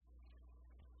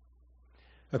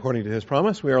According to his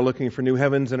promise, we are looking for new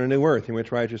heavens and a new earth in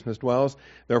which righteousness dwells.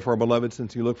 Therefore, beloved,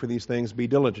 since you look for these things, be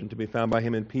diligent to be found by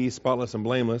him in peace, spotless and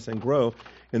blameless, and grow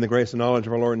in the grace and knowledge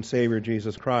of our Lord and Savior,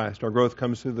 Jesus Christ. Our growth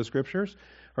comes through the Scriptures.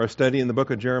 Our study in the book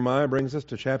of Jeremiah brings us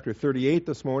to chapter 38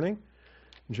 this morning.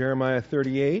 Jeremiah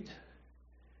 38.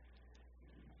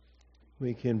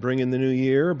 We can bring in the new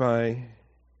year by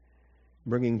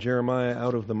bringing Jeremiah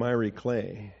out of the miry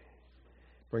clay.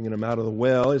 Bringing him out of the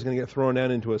well. He's going to get thrown down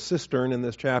into a cistern in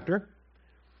this chapter.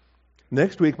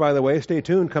 Next week, by the way, stay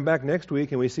tuned. Come back next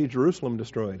week and we see Jerusalem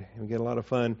destroyed. We get a lot of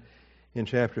fun in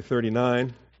chapter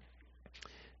 39.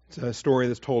 It's a story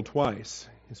that's told twice.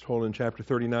 It's told in chapter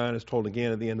 39. It's told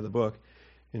again at the end of the book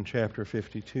in chapter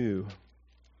 52.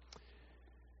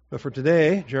 But for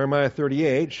today, Jeremiah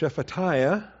 38,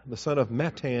 Shephatiah, the son of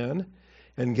Mattan,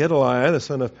 and Gedaliah, the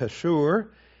son of Pashur,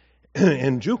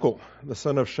 and Jukal, the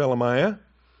son of Shelemiah,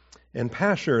 and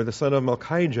Pashur, the son of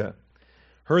Malchijah,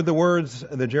 heard the words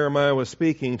that Jeremiah was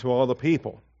speaking to all the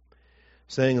people,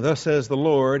 saying, Thus says the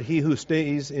Lord, he who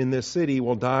stays in this city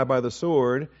will die by the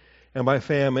sword, and by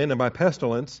famine, and by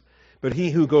pestilence, but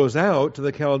he who goes out to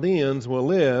the Chaldeans will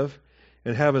live,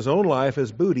 and have his own life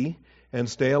as booty, and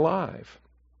stay alive.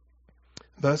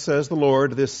 Thus says the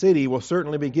Lord, this city will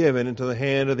certainly be given into the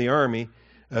hand of the army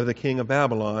of the king of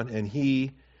Babylon, and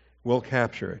he will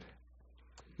capture it.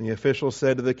 And the officials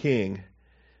said to the king,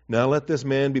 Now let this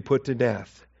man be put to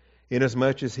death,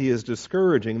 inasmuch as he is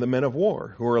discouraging the men of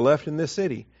war who are left in this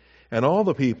city, and all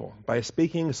the people, by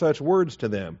speaking such words to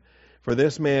them. For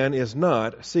this man is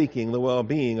not seeking the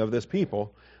well-being of this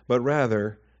people, but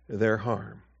rather their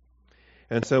harm.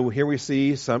 And so here we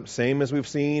see, same as we've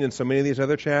seen in so many of these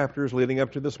other chapters leading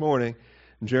up to this morning,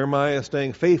 Jeremiah is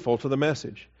staying faithful to the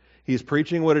message. He's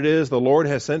preaching what it is the Lord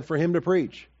has sent for him to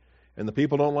preach, and the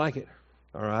people don't like it.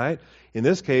 All right. In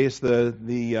this case,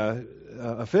 the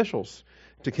officials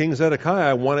to King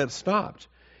Zedekiah want it stopped,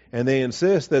 and they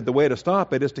insist that the way to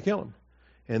stop it is to kill him.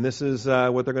 And this is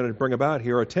what they're going to bring about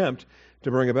here, or attempt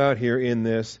to bring about here in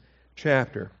this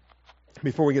chapter.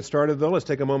 Before we get started, though, let's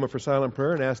take a moment for silent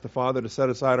prayer and ask the Father to set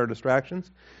aside our distractions,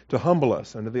 to humble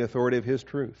us under the authority of His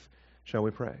truth. Shall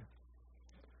we pray?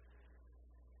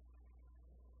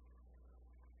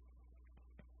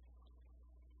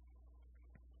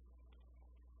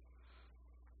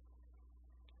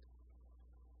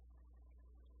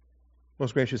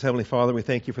 Most gracious Heavenly Father, we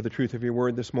thank you for the truth of your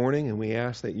word this morning, and we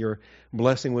ask that your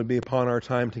blessing would be upon our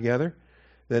time together,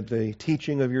 that the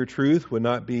teaching of your truth would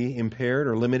not be impaired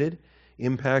or limited,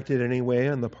 impacted in any way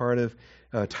on the part of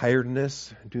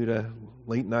tiredness due to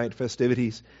late night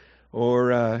festivities or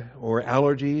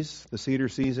allergies. The cedar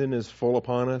season is full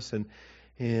upon us,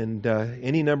 and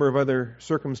any number of other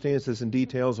circumstances and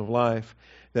details of life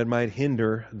that might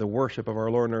hinder the worship of our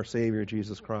Lord and our Savior,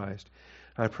 Jesus Christ.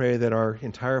 I pray that our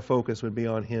entire focus would be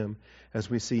on Him as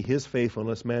we see His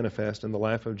faithfulness manifest in the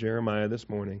life of Jeremiah this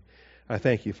morning. I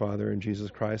thank you, Father, in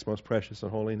Jesus Christ's most precious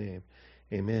and holy name.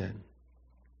 Amen.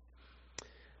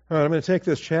 All right, I'm going to take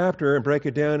this chapter and break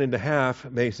it down into half,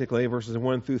 basically, verses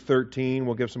 1 through 13.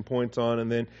 We'll give some points on,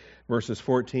 and then verses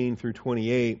 14 through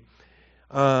 28.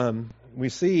 We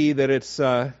see that it's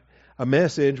a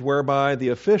message whereby the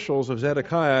officials of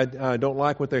Zedekiah don't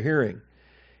like what they're hearing.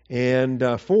 And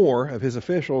 4 of his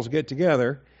officials get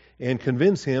together and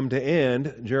convince him to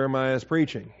end Jeremiah's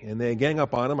preaching. And they gang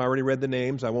up on him. I already read the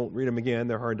names. I won't read them again.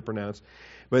 They're hard to pronounce.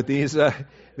 But these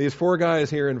 4 guys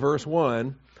here in verse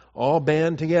 1 all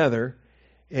band together,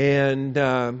 and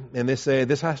they say,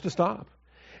 this has to stop.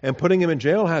 And putting him in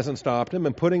jail hasn't stopped him.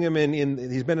 And putting him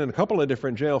he's been in a couple of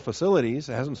different jail facilities.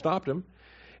 It hasn't stopped him.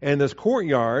 And this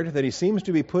courtyard that he seems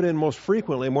to be put in most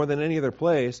frequently, more than any other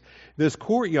place, this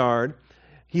courtyard,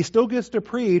 he still gets to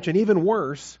preach, and even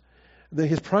worse,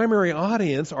 his primary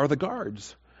audience are the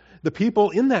guards, the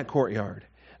people in that courtyard,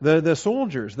 the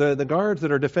soldiers, the guards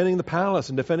that are defending the palace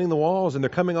and defending the walls, and they're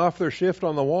coming off their shift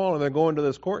on the wall, and they're going to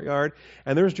this courtyard,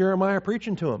 and there's Jeremiah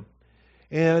preaching to them.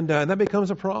 And that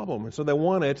becomes a problem, and so they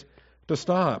want it to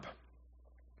stop.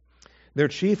 Their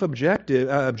chief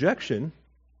objection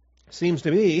seems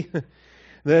to be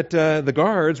that the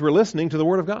guards were listening to the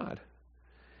Word of God.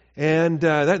 And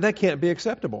that can't be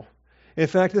acceptable. In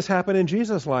fact, this happened in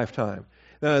Jesus' lifetime.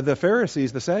 The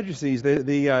Pharisees, the Sadducees,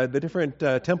 the different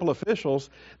temple officials,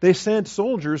 they sent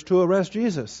soldiers to arrest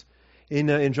Jesus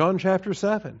in John chapter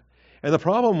 7. And the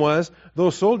problem was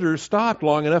those soldiers stopped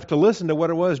long enough to listen to what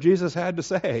it was Jesus had to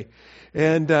say.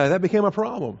 And that became a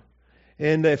problem.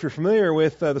 And if you're familiar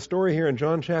with the story here in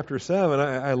John chapter 7,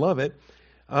 I love it.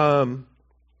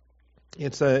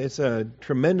 It's a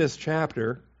tremendous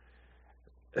chapter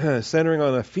centering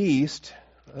on a feast,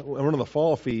 one of the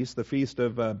fall feasts, the Feast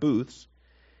of Booths.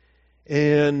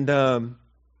 And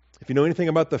if you know anything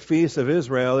about the feast of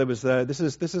Israel, it was this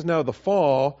is now the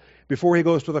fall before he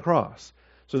goes to the cross.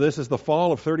 So this is the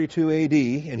fall of 32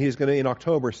 A.D., and he's going to, in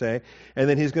October, say, and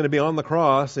then he's going to be on the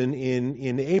cross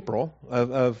in April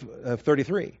of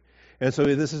 33. And so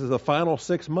this is the final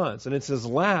 6 months, and it's his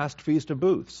last Feast of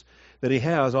Booths that he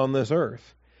has on this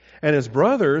earth. And his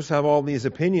brothers have all these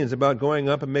opinions about going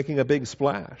up and making a big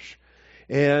splash.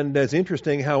 And it's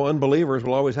interesting how unbelievers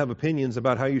will always have opinions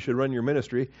about how you should run your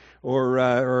ministry,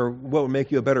 or what would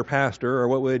make you a better pastor, or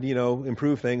what would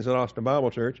improve things at Austin Bible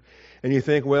Church. And you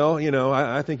think, well,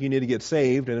 I think you need to get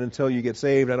saved, and until you get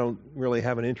saved, I don't really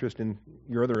have an interest in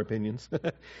your other opinions.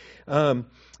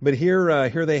 But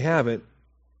here they have it.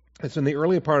 It's in the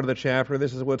early part of the chapter.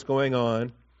 This is what's going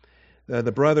on.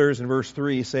 The brothers in verse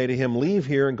 3 say to him, "Leave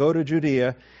here and go to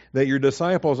Judea, that your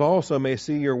disciples also may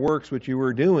see your works which you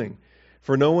were doing.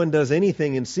 For no one does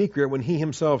anything in secret when he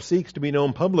himself seeks to be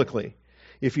known publicly.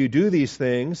 If you do these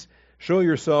things, show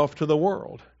yourself to the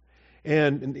world."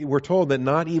 And we're told that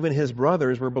not even his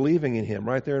brothers were believing in him,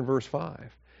 right there in verse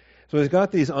 5. So he's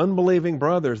got these unbelieving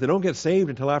brothers. They don't get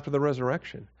saved until after the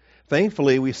resurrection.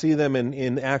 Thankfully, we see them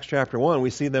in Acts chapter 1. We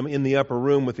see them in the upper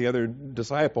room with the other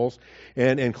disciples,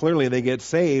 and clearly they get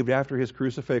saved after his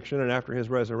crucifixion and after his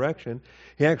resurrection.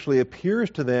 He actually appears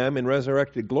to them in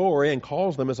resurrected glory and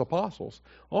calls them as apostles.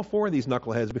 All four of these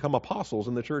knuckleheads become apostles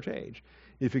in the church age,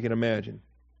 if you can imagine.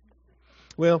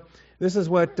 Well, this is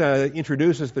what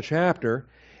introduces the chapter.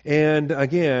 And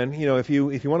again, if you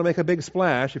want to make a big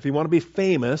splash, if you want to be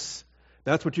famous,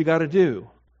 that's what you got to do.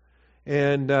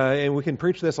 And we can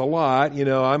preach this a lot.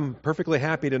 I'm perfectly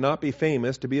happy to not be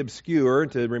famous, to be obscure,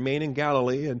 to remain in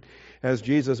Galilee, and as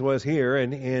Jesus was here,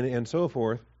 and so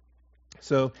forth.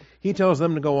 So he tells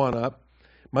them to go on up.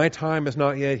 My time is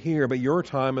not yet here, but your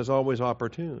time is always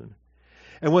opportune.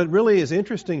 And what really is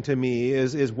interesting to me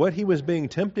is what he was being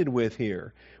tempted with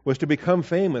here was to become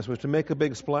famous, was to make a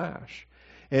big splash.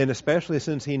 And especially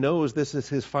since he knows this is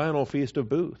his final Feast of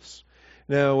Booths.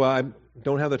 Now, I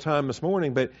don't have the time this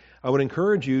morning, but I would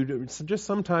encourage you to just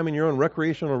sometime in your own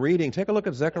recreational reading, take a look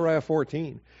at Zechariah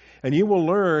 14. And you will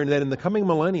learn that in the coming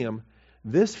millennium,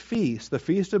 this feast, the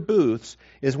Feast of Booths,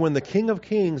 is when the King of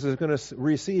Kings is going to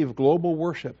receive global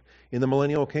worship in the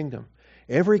millennial kingdom.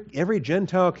 Every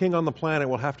Gentile king on the planet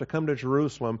will have to come to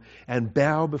Jerusalem and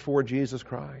bow before Jesus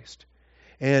Christ.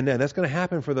 And that's going to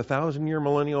happen for the 1,000-year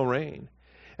millennial reign.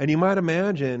 And you might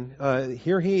imagine,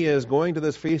 here he is going to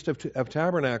this Feast of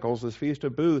Tabernacles, this Feast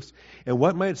of Booths, and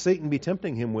what might Satan be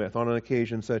tempting him with on an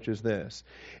occasion such as this?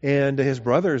 And his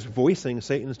brothers voicing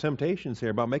Satan's temptations here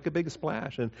about make a big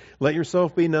splash and let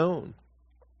yourself be known.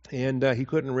 And he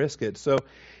couldn't risk it. So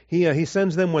he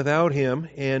sends them without him,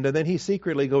 and then he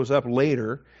secretly goes up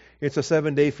later. It's a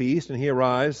 7-day feast, and he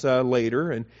arrives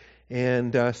later,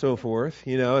 and so forth.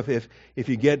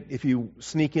 If you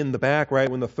sneak in the back right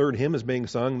when the third hymn is being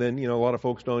sung, then a lot of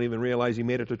folks don't even realize you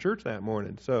made it to church that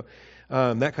morning. So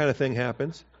that kind of thing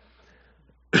happens.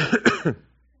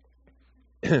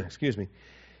 Excuse me.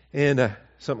 And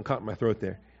something caught in my throat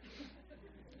there.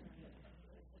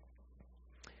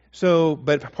 So,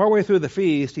 but partway through the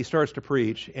feast, he starts to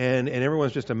preach, and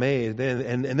everyone's just amazed.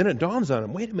 And then it dawns on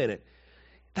him, wait a minute,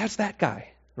 that's that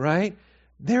guy, right?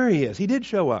 There he is. He did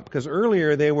show up, because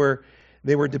earlier they were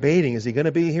debating, is he going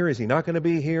to be here? Is he not going to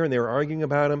be here? And they were arguing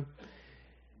about him.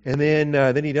 And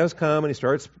then he does come, and he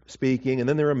starts speaking, and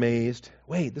then they're amazed.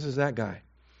 Wait, this is that guy.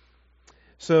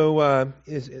 So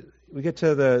we get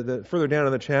to the further down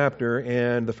in the chapter,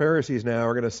 and the Pharisees now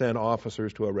are going to send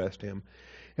officers to arrest him.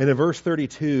 And in verse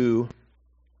 32,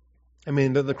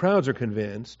 the crowds are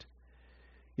convinced.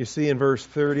 You see in verse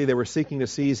 30, they were seeking to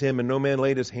seize him, and no man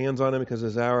laid his hands on him because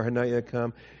his hour had not yet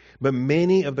come. But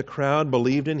many of the crowd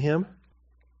believed in him.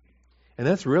 And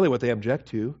that's really what they object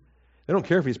to. They don't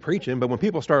care if he's preaching, but when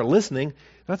people start listening,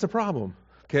 that's a problem.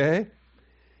 Okay?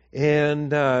 And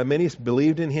many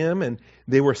believed in him, and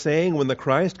they were saying, when the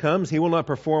Christ comes, he will not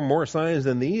perform more signs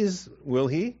than these, will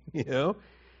he?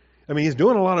 He's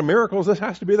doing a lot of miracles. This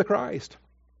has to be the Christ.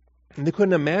 And they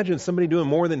couldn't imagine somebody doing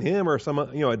more than him, or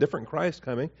a different Christ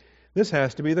coming. This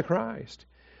has to be the Christ.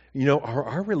 Are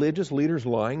our religious leaders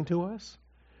lying to us?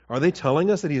 Are they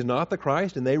telling us that he's not the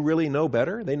Christ and they really know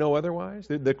better? They know otherwise?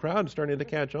 The crowd's starting to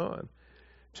catch on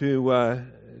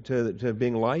to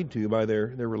being lied to by their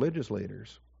religious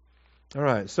leaders. All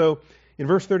right, so in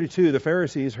verse 32, the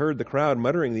Pharisees heard the crowd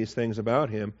muttering these things about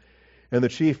him, and the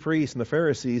chief priests and the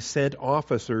Pharisees sent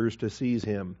officers to seize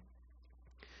him.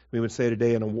 We would say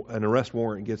today an arrest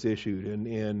warrant gets issued,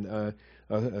 and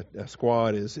a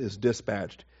squad is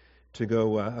dispatched to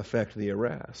go effect the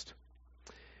arrest.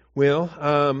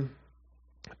 Well,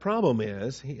 Problem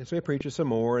is, so he preaches some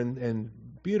more, and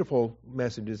beautiful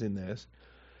messages in this.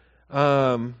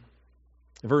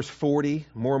 Verse 40,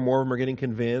 more and more of them are getting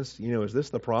convinced, is this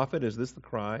the prophet? Is this the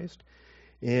Christ?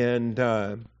 And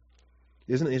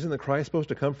isn't the Christ supposed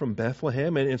to come from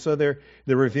Bethlehem? And so they're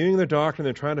reviewing their doctrine,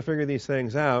 they're trying to figure these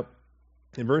things out.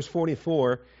 In verse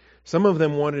 44, some of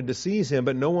them wanted to seize him,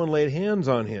 but no one laid hands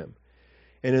on him.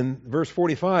 And in verse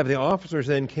 45, the officers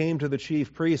then came to the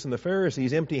chief priests and the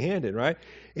Pharisees empty-handed, right?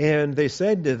 And they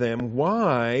said to them,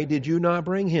 "Why did you not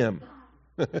bring him?"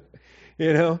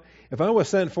 If I was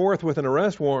sent forth with an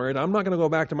arrest warrant, I'm not going to go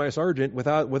back to my sergeant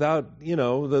without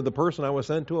the person I was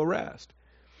sent to arrest.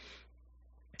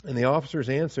 And the officers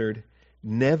answered,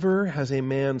 "Never has a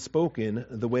man spoken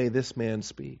the way this man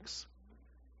speaks."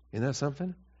 Isn't that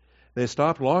something? They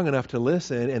stopped long enough to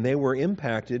listen, and they were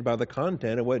impacted by the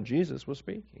content of what Jesus was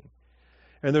speaking.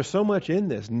 And there's so much in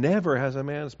this. Never has a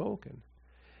man spoken.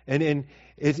 And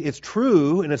it's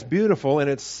true, and it's beautiful, and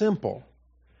it's simple.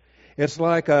 It's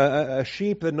like a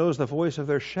sheep that knows the voice of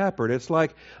their shepherd. It's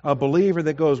like a believer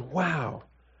that goes, "Wow,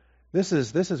 this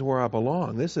is where I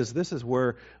belong. This is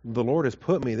where the Lord has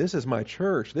put me. This is my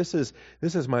church. This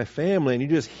is my family." And you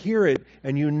just hear it,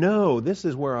 and this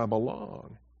is where I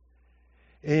belong.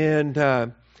 And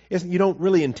you don't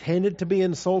really intend it to be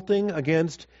insulting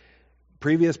against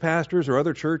previous pastors or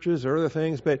other churches or other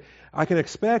things, but I can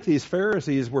expect these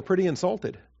Pharisees were pretty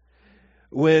insulted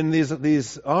when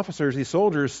these officers, these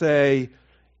soldiers say,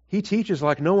 "He teaches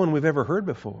like no one we've ever heard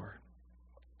before."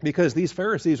 Because these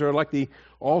Pharisees are like the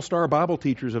all-star Bible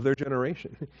teachers of their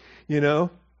generation.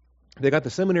 They got the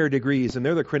seminary degrees, and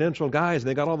they're the credentialed guys, and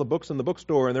they got all the books in the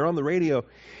bookstore, and they're on the radio,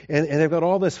 and they've got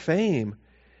all this fame.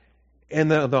 And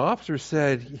the officers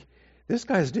said, "This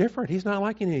guy's different. He's not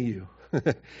like any of you."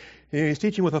 He's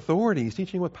teaching with authority. He's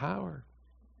teaching with power.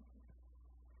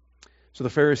 So the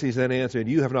Pharisees then answered,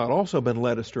 "You have not also been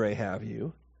led astray, have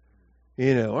you?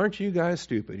 Aren't you guys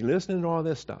stupid? You're listening to all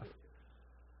this stuff.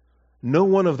 No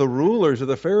one of the rulers of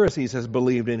the Pharisees has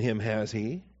believed in him, has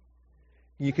he?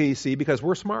 You see, because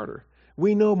we're smarter.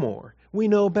 We know more. We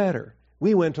know better.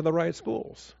 We went to the right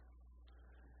schools.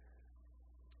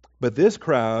 But this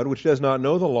crowd, which does not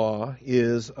know the law,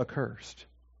 is accursed."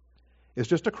 It's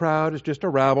just a crowd. It's just a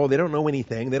rabble. They don't know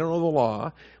anything. They don't know the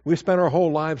law. We've spent our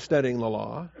whole lives studying the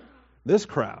law. This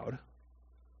crowd,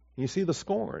 you see the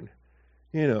scorn.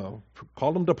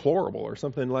 Called them deplorable or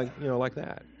something like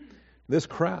that. This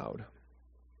crowd.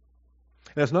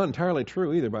 And it's not entirely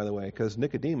true either, by the way, because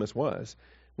Nicodemus was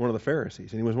one of the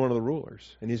Pharisees, and he was one of the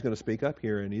rulers. And he's going to speak up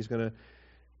here, and he's going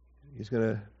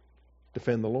to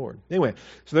defend the Lord. Anyway,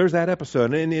 so there's that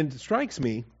episode. And it strikes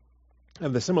me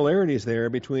of the similarities there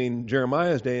between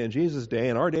Jeremiah's day and Jesus' day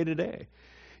and our day today.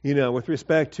 With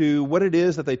respect to what it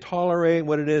is that they tolerate,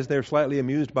 what it is they're slightly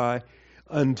amused by,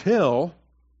 until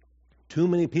too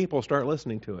many people start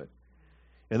listening to it.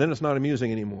 And then it's not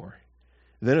amusing anymore.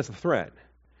 Then it's a threat.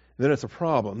 Then it's a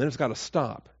problem. Then it's got to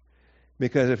stop.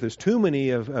 Because if there's too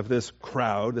many of this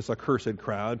crowd, this accursed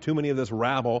crowd, too many of this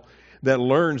rabble that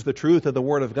learns the truth of the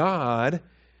Word of God,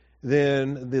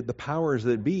 then the powers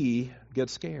that be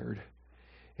get scared.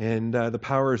 And the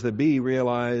powers that be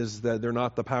realize that they're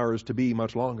not the powers to be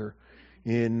much longer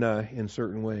in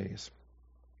certain ways.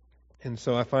 And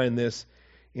so I find this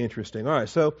interesting. All right,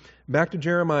 so back to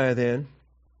Jeremiah then.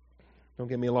 Don't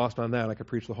get me lost on that. I could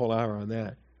preach the whole hour on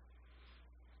that.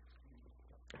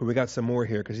 But we got some more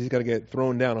here because he's got to get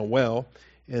thrown down a well,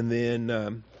 and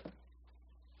then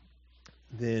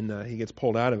he gets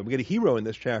pulled out of it. We get a hero in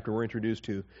this chapter we're introduced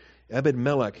to.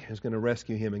 Ebed-Melech is going to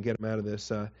rescue him and get him out of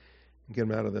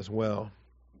this well.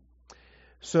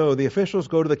 So the officials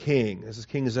go to the king. This is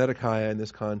King Zedekiah in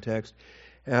this context.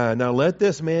 Now let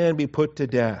this man be put to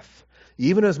death,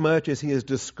 even as much as he is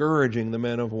discouraging the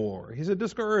men of war. He's a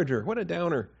discourager. What a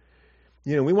downer.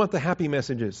 We want the happy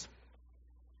messages,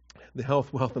 the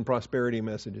health, wealth, and prosperity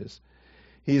messages.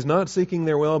 He's not seeking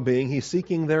their well-being. He's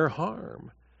seeking their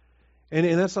harm.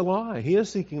 And that's a lie. He is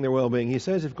seeking their well-being. He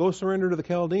says, if go surrender to the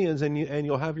Chaldeans and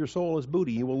you'll have your soul as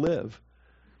booty, you will live.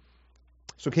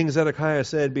 So King Zedekiah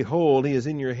said, "Behold, he is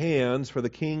in your hands, for the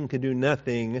king can do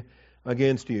nothing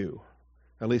against you."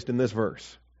 At least in this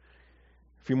verse.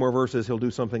 A few more verses, he'll do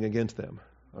something against them.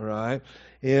 All right?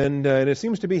 And it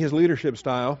seems to be his leadership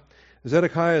style.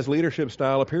 Zedekiah's leadership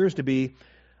style appears to be,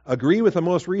 agree with the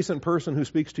most recent person who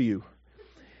speaks to you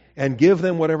and give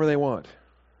them whatever they want.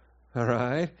 All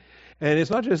right? And it's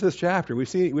not just this chapter. We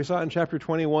saw it in chapter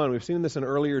 21. We've seen this in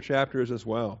earlier chapters as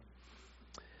well.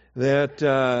 That,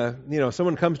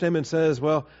 someone comes to him and says,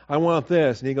 "Well, I want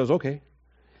this." And he goes, "Okay."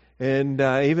 And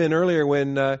even earlier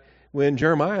when when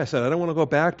Jeremiah said, I don't want to go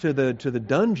back to the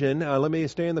dungeon, let me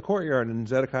stay in the courtyard. And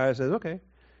Zedekiah says, okay,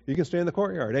 you can stay in the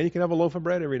courtyard, and you can have a loaf of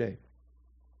bread every day.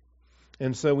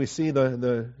 And so we see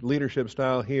the leadership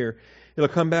style here. It'll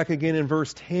come back again in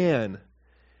verse 10,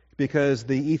 because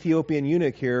the Ethiopian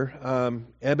eunuch here,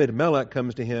 Ebed-Melech,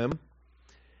 comes to him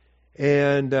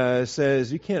and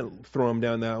says, you can't throw him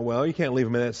down that well. You can't leave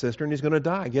him in that cistern. He's going to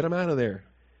die. Get him out of there.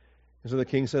 And so the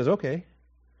king says, okay.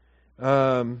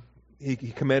 He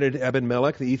commanded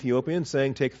Ebed-Melech, the Ethiopian,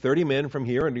 saying, take 30 men from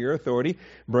here under your authority.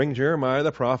 Bring Jeremiah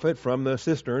the prophet from the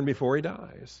cistern before he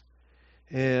dies.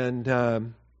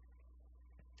 And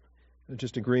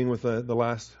just agreeing with the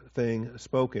last thing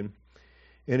spoken.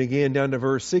 And again, down to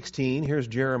verse 16, here's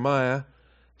Jeremiah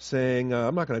saying,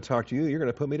 I'm not going to talk to you. You're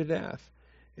going to put me to death.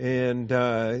 And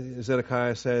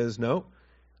Zedekiah says, no.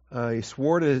 He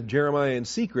swore to Jeremiah in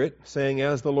secret, saying,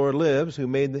 as the Lord lives, who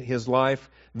made this life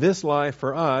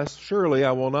for us, surely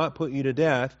I will not put you to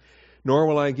death, nor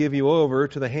will I give you over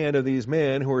to the hand of these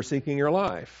men who are seeking your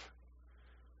life.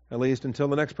 At least until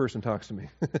the next person talks to me.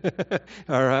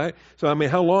 All right? So, I mean,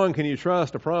 how long can you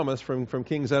trust a promise from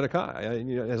King Zedekiah?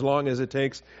 As long as it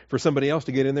takes for somebody else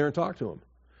to get in there and talk to him.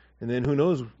 And then who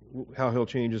knows how he'll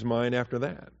change his mind after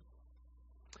that.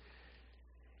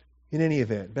 In any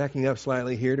event, backing up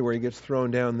slightly here to where he gets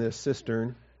thrown down this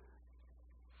cistern,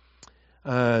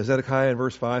 Zedekiah in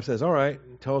verse 5 says, all right,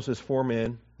 tells his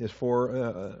four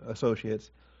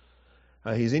associates,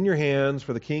 he's in your hands,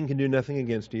 for the king can do nothing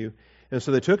against you. And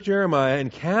so they took Jeremiah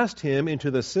and cast him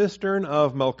into the cistern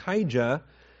of Malchijah,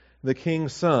 the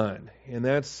king's son. And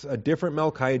that's a different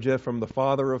Malchijah from the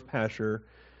father of Pashur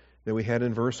that we had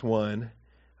in verse 1.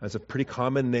 That's a pretty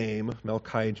common name,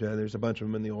 Malchijah. There's a bunch of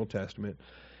them in the Old Testament.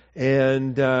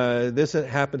 And this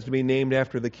happens to be named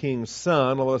after the king's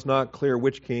son, although it's not clear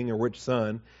which king or which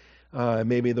son.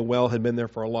 Maybe the well had been there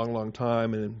for a long, long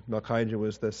time, and Malchijah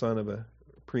was the son of a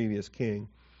previous king.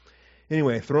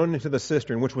 Anyway, thrown into the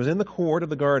cistern, which was in the court of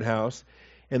the guardhouse,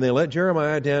 and they let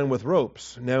Jeremiah down with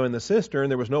ropes. Now in the cistern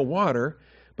there was no water,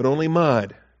 but only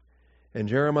mud. And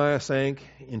Jeremiah sank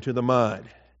into the mud.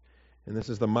 And this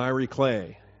is the miry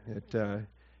clay that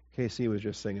KC was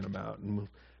just singing about. And we'll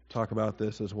talk about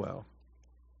this as well.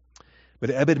 But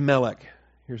Ebed-Melech,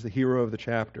 here's the hero of the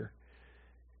chapter.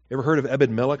 Ever heard of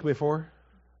Ebed-Melech before?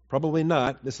 Probably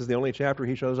not. This is the only chapter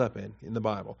he shows up in the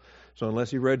Bible. So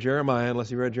unless you read Jeremiah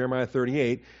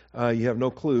 38, you have no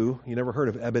clue. You never heard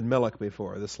of Ebed-Melech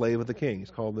before, the slave of the king.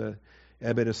 He's called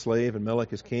Ebed is slave and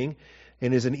Melech is king.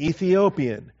 And is an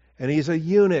Ethiopian. And he's a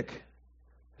eunuch.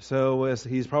 So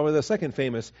he's probably the second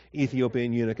famous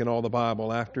Ethiopian eunuch in all the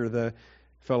Bible after the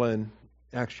fellow in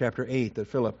Acts chapter 8 that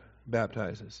Philip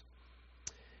baptizes.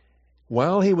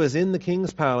 While he was in the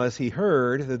king's palace, he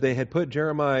heard that they had put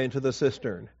Jeremiah into the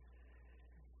cistern.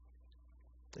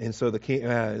 And so the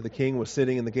king was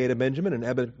sitting in the gate of Benjamin, and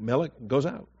Ebed-Melech goes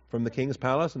out from the king's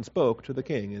palace and spoke to the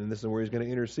king. And this is where he's going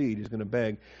to intercede. He's going to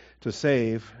beg to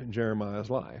save Jeremiah's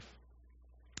life.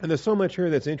 And there's so much here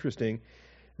that's interesting.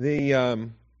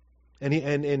 And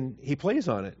he plays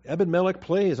on it. Ebed-Melech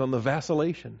plays on the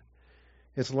vacillation.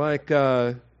 It's like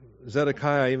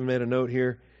Zedekiah, I even made a note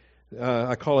here.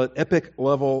 I call it epic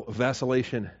level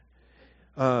vacillation.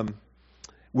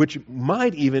 Which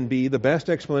might even be the best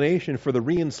explanation for the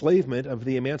re-enslavement of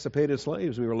the emancipated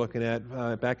slaves we were looking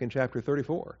at back in chapter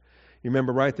 34. You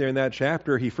remember right there in that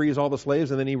chapter, he frees all the slaves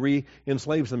and then he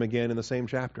re-enslaves them again in the same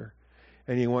chapter.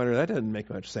 And you wonder, that doesn't make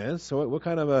much sense. So what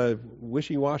kind of a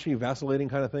wishy-washy, vacillating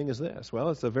kind of thing is this?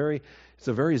 Well, it's a very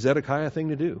Zedekiah thing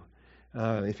to do,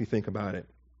 if you think about it.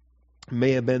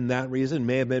 May have been that reason,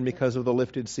 may have been because of the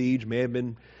lifted siege, may have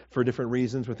been for different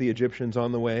reasons with the Egyptians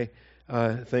on the way.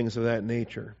 Things of that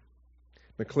nature.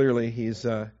 But clearly he's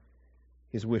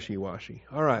wishy-washy.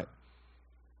 All right.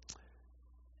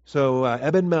 So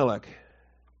Ebed-Melech,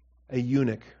 a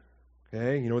eunuch.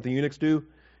 Okay, you know what the eunuchs do?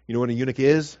 You know what a eunuch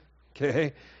is?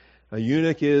 Okay, a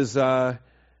eunuch is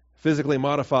physically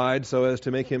modified so as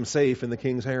to make him safe in the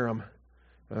king's harem.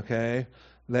 Okay,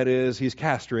 that is, he's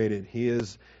castrated. He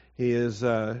is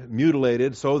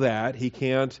mutilated so that he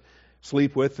can't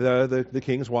sleep with the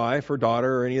king's wife or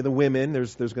daughter or any of the women.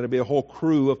 There's going to be a whole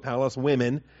crew of palace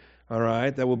women, all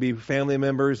right, that will be family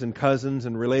members and cousins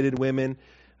and related women,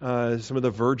 some of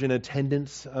the virgin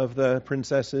attendants of the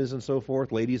princesses and so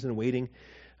forth, ladies in waiting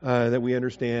that we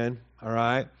understand, all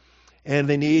right. And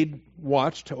they need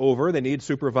watched over, they need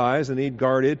supervised, they need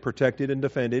guarded, protected, and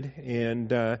defended,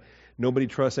 and nobody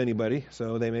trusts anybody,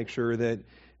 so they make sure that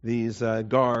these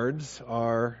guards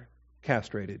are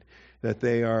castrated, that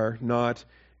they are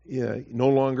no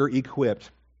longer equipped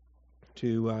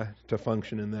to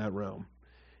function in that realm.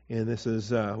 And this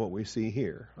is what we see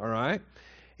here. All right?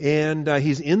 And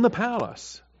he's in the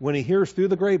palace when he hears through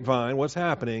the grapevine what's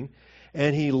happening,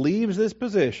 and he leaves this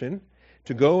position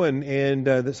to go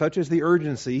and such is the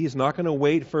urgency. He's not going to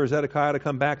wait for Zedekiah to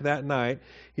come back that night.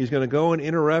 He's going to go and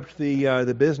interrupt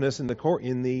the business in the court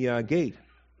in the gate.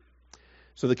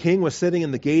 So the king was sitting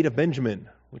in the gate of Benjamin,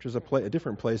 which was a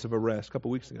different place of arrest a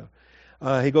couple weeks ago.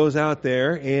 He goes out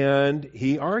there and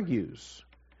he argues.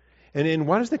 And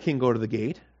why does the king go to the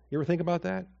gate? You ever think about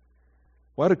that?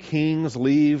 Why do kings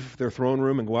leave their throne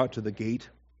room and go out to the gate?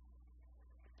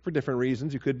 For different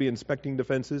reasons. You could be inspecting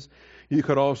defenses. You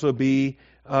could also be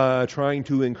trying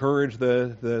to encourage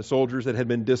the soldiers that had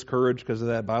been discouraged because of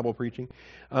that Bible preaching.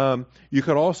 You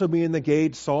could also be in the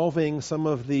gate solving some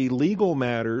of the legal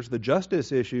matters, the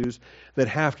justice issues that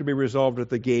have to be resolved at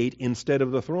the gate instead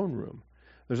of the throne room.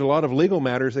 There's a lot of legal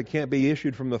matters that can't be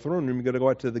issued from the throne room. You've got to go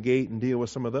out to the gate and deal with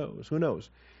some of those. Who knows?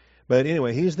 But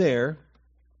anyway, he's there.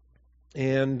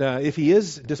 And if he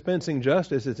is dispensing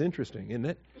justice, it's interesting, isn't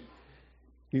it?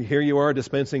 Here you are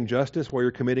dispensing justice while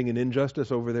you're committing an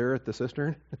injustice over there at the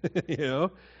cistern.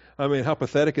 I mean, how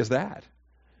pathetic is that?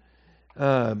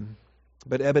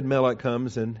 But Ebed-Melech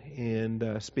comes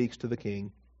and speaks to the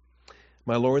king.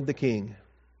 My lord the king,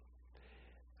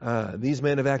 these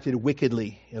men have acted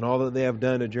wickedly in all that they have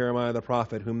done to Jeremiah the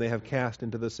prophet, whom they have cast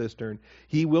into the cistern.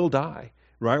 He will die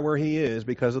right where he is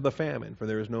because of the famine, for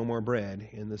there is no more bread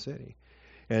in the city.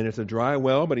 And it's a dry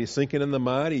well, but he's sinking in the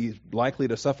mud. He's likely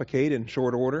to suffocate in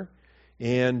short order.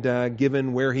 And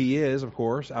given where he is, of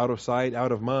course, out of sight,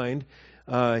 out of mind,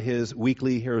 his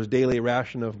weekly or his daily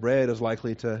ration of bread is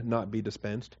likely to not be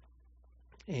dispensed,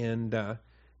 and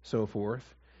so forth.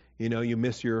 You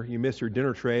miss your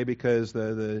dinner tray because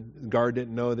the guard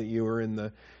didn't know that you were in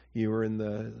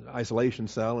the isolation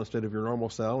cell instead of your normal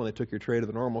cell, and they took your tray to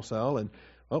the normal cell, and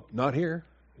not here.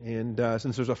 And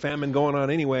since there's a famine going on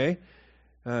anyway,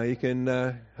 you can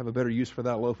have a better use for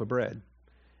that loaf of bread.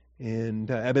 And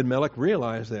Ebed-Melech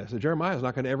realized this. So Jeremiah's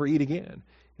not going to ever eat again.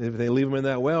 If they leave him in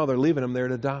that well, they're leaving him there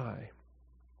to die.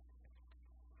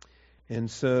 And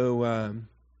so,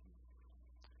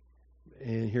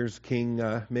 and here's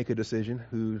King make a decision,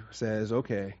 who says,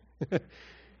 okay,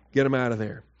 get him out of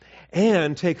there.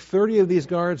 And take 30 of these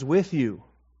guards with you,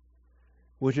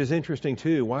 which is interesting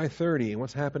too. Why 30? And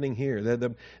what's happening here?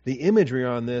 The imagery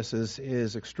on this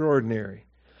is extraordinary.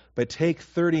 But take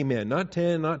 30 men, not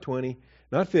 10, not 20,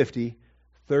 not 50,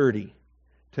 30.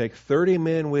 Take 30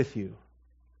 men with you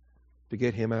to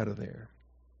get him out of there.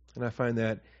 And I find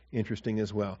that interesting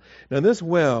as well. Now this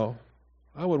well,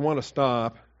 I would want to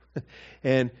stop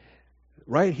and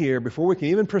right here, before we can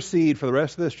even proceed for the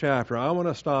rest of this chapter, I want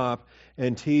to stop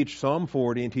and teach Psalm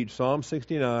 40 and teach Psalm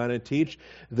 69 and teach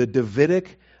the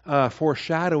Davidic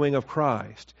foreshadowing of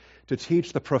Christ, to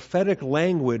teach the prophetic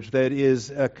language that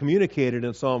is communicated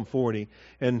in Psalm 40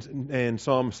 and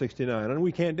Psalm 69. And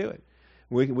we can't do it.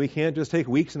 We can't just take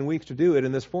weeks and weeks to do it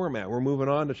in this format. We're moving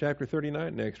on to chapter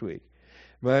 39 next week.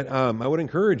 But I would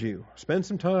encourage you, spend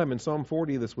some time in Psalm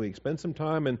 40 this week. Spend some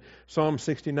time in Psalm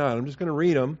 69. I'm just going to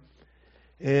read them,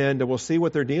 and we'll see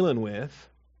what they're dealing with.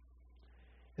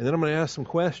 And then I'm going to ask some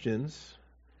questions.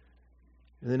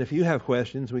 And then if you have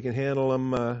questions, we can handle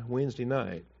them Wednesday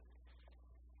night.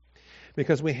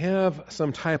 Because we have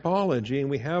some typology and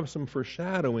we have some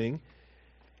foreshadowing,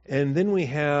 and then we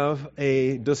have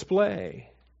a display.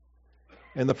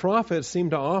 And the prophets seem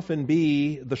to often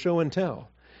be the show and tell.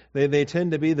 They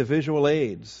tend to be the visual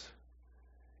aids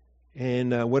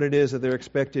and what it is that they're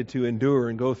expected to endure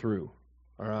and go through.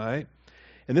 All right?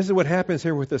 And this is what happens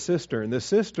here with the cistern. The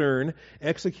cistern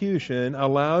execution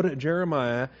allowed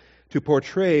Jeremiah to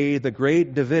portray the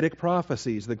great Davidic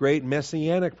prophecies, the great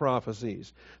messianic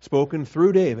prophecies spoken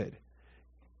through David.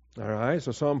 All right,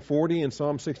 so Psalm 40 and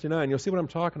Psalm 69. You'll see what I'm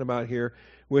talking about here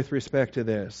with respect to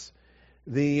this.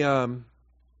 And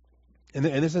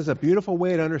this is a beautiful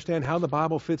way to understand how the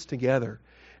Bible fits together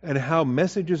and how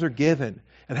messages are given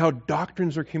and how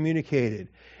doctrines are communicated.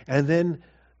 And then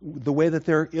the way that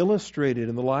they're illustrated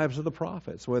in the lives of the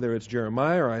prophets, whether it's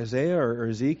Jeremiah or Isaiah or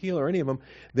Ezekiel or any of them,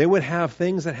 they would have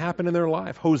things that happen in their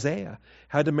life. Hosea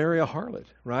had to marry a harlot,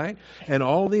 right? And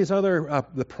all these other,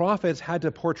 the prophets had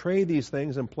to portray these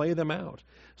things and play them out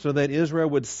so that Israel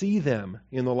would see them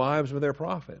in the lives of their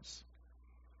prophets.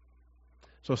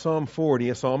 So Psalm 40,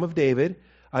 a psalm of David,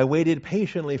 I waited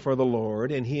patiently for the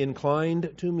Lord, and he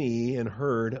inclined to me and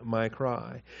heard my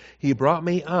cry. He brought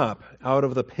me up out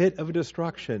of the pit of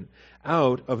destruction,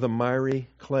 out of the miry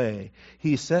clay.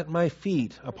 He set my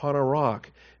feet upon a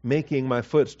rock, making my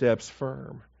footsteps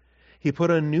firm. He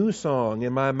put a new song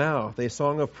in my mouth, a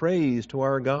song of praise to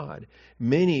our God.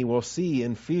 Many will see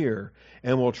and fear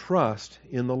and will trust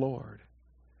in the Lord.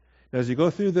 Now, as you go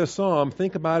through this psalm,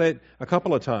 think about it a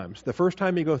couple of times. The first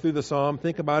time you go through the psalm,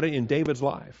 think about it in David's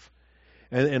life.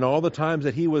 And all the times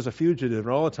that he was a fugitive,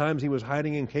 and all the times he was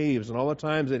hiding in caves, and all the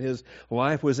times that his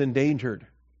life was endangered.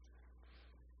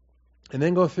 And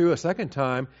then go through a second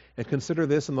time and consider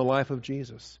this in the life of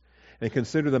Jesus. And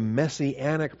consider the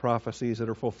messianic prophecies that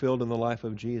are fulfilled in the life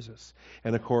of Jesus.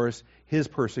 And of course, his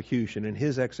persecution and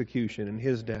his execution and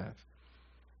his death.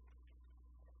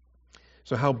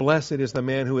 So how blessed is the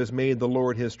man who has made the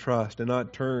Lord his trust and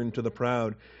not turned to the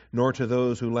proud, nor to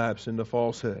those who lapse into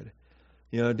falsehood.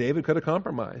 You know, David could have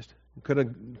compromised, could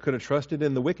have trusted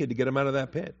in the wicked to get him out of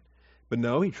that pit. But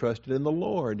no, he trusted in the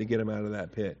Lord to get him out of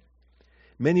that pit.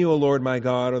 Many, O Lord my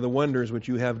God, are the wonders which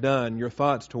you have done, your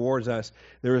thoughts towards us.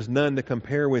 There is none to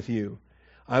compare with you.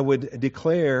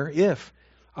 If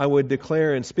I would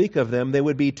declare and speak of them, they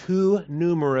would be too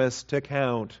numerous to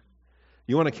count.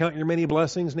 You want to count your many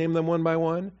blessings, name them one by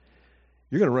one?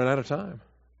 You're going to run out of time.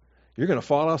 You're going to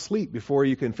fall asleep before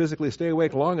you can physically stay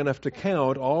awake long enough to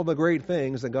count all the great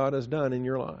things that God has done in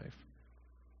your life.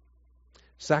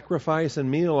 Sacrifice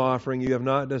and meal offering you have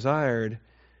not desired.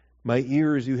 My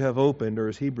ears you have opened, or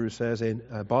as Hebrews says,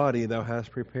 a body thou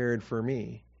hast prepared for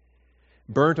me.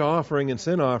 Burnt offering and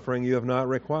sin offering you have not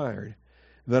required.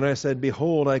 Then I said,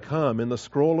 Behold, I come. In the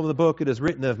scroll of the book it is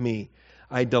written of me.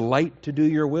 I delight to do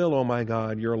your will, O my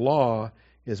God. Your law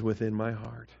is within my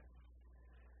heart.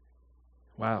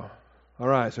 Wow. All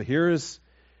right, so here is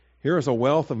a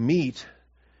wealth of meat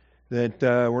that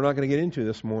we're not going to get into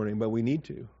this morning, but we need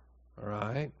to. All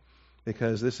right?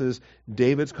 Because this is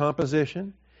David's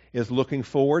composition. Is looking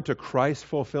forward to Christ's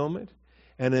fulfillment,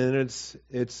 and then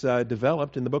it's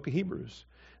developed in the book of Hebrews.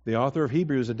 The author of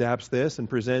Hebrews adapts this and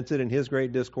presents it in his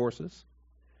great discourses.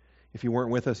 If you weren't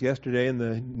with us yesterday in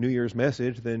the New Year's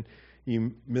message, then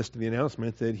you missed the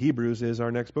announcement that Hebrews is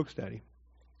our next book study.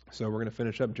 So we're going to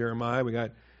finish up Jeremiah. We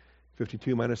got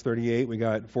 52 minus 38. We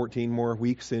got 14 more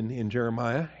weeks in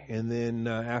Jeremiah, and then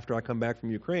after I come back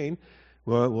from Ukraine,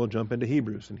 we'll jump into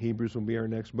Hebrews, and Hebrews will be our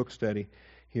next book study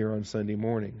here on Sunday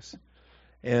mornings.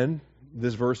 And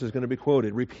this verse is going to be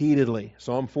quoted repeatedly.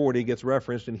 Psalm 40 gets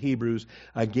referenced in Hebrews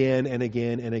again and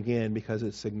again and again because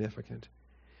it's significant.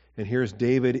 And here's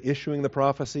David issuing the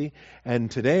prophecy,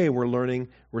 and today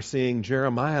we're seeing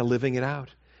Jeremiah living it out.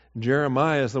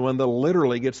 Jeremiah is the one that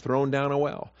literally gets thrown down a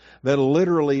well, that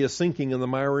literally is sinking in the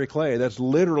miry clay, that's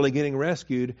literally getting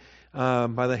rescued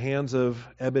by the hands of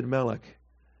Ebed-Melech,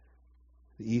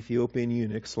 the Ethiopian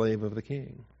eunuch, slave of the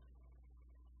king.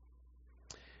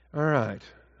 All right.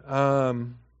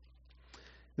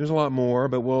 There's a lot more,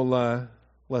 but we'll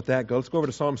let that go. Let's go over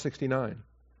to Psalm 69.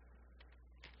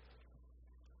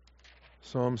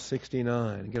 Psalm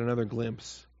 69. Get another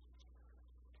glimpse.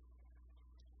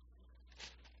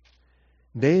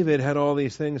 David had all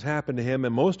these things happen to him,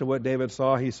 and most of what David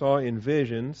saw, he saw in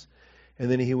visions, and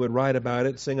then he would write about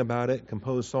it, sing about it,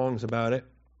 compose songs about it.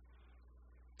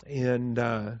 And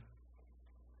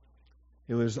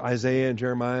it was Isaiah and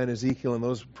Jeremiah and Ezekiel and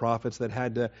those prophets that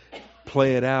had to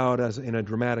play it out as in a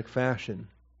dramatic fashion.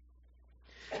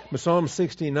 But Psalm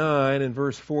 69 and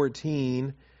verse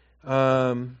 14,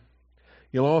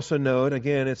 you'll also note,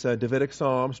 again, it's a Davidic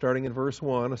psalm starting in verse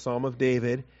 1, a psalm of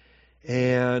David.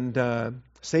 And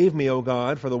save me, O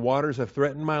God, for the waters have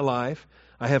threatened my life.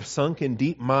 I have sunk in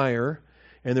deep mire,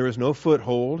 and there is no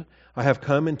foothold. I have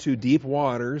come into deep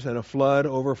waters, and a flood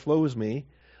overflows me.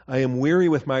 I am weary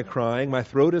with my crying. My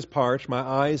throat is parched. My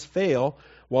eyes fail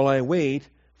while I wait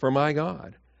for my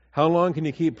God. How long can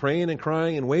you keep praying and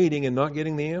crying and waiting and not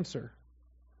getting the answer?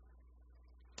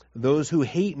 Those who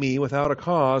hate me without a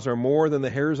cause are more than the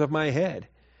hairs of my head.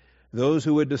 Those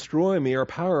who would destroy me are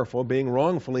powerful, being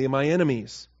wrongfully my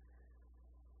enemies.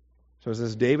 So is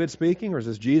this David speaking, or is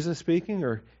this Jesus speaking?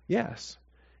 Or yes,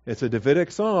 it's a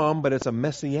Davidic psalm, but it's a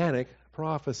messianic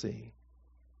prophecy.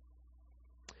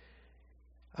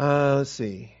 Let's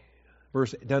see.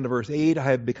 Down to verse 8, I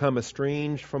have become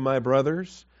estranged from my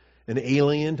brothers, an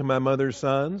alien to my mother's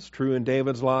sons, true in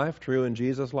David's life, true in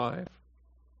Jesus' life.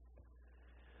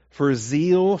 For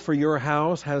zeal for your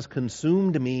house has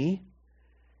consumed me,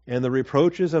 and the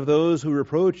reproaches of those who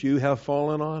reproach you have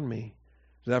fallen on me.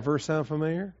 Does that verse sound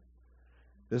familiar?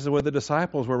 This is what the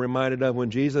disciples were reminded of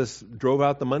when Jesus drove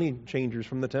out the money changers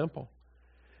from the temple.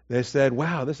 They said,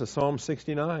 wow, this is Psalm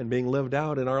 69 being lived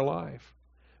out in our life.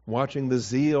 Watching the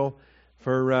zeal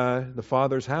for the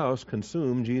Father's house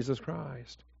consume Jesus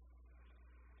Christ.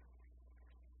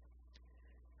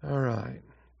 All right.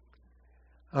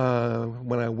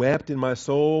 When I wept in my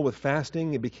soul with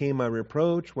fasting, it became my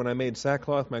reproach. When I made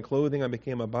sackcloth my clothing, I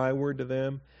became a byword to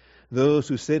them. Those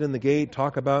who sit in the gate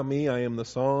talk about me. I am the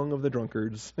song of the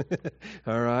drunkards.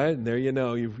 All right, there you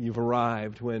know, you've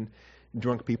arrived when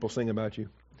drunk people sing about you.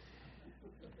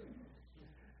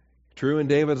 True in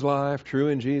David's life, true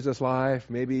in Jesus' life,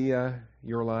 maybe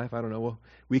your life, I don't know. Well,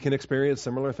 we can experience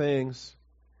similar things.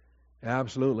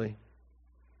 Absolutely.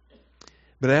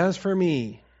 But as for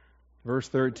me, verse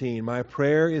 13, my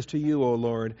prayer is to you, O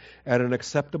Lord, at an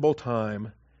acceptable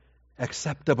time.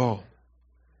 Acceptable.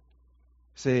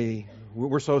 See,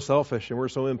 we're so selfish and we're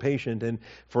so impatient, and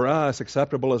for us,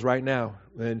 acceptable is right now.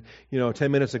 And,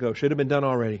 10 minutes ago, should have been done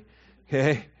already.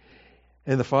 Okay?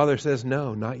 And the Father says,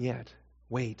 no, not yet.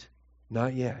 Wait.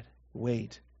 Not yet.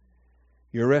 Wait.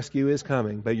 Your rescue is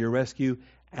coming, but your rescue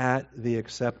at the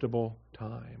acceptable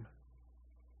time.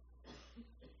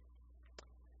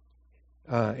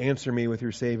 Answer me with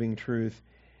your saving truth.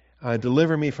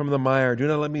 Deliver me from the mire. Do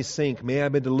not let me sink. May I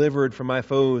be delivered from my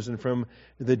foes and from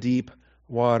the deep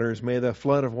waters. May the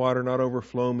flood of water not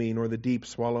overflow me, nor the deep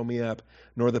swallow me up,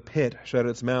 nor the pit shut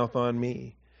its mouth on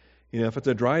me. If it's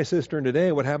a dry cistern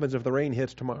today, what happens if the rain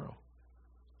hits tomorrow?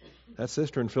 That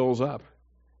cistern fills up.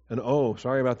 And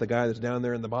sorry about the guy that's down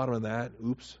there in the bottom of that.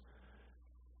 Oops.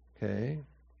 Okay.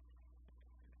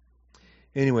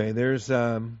 Anyway, there's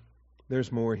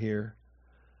more here.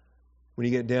 When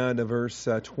you get down to verse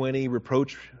 20,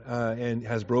 reproach and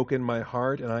has broken my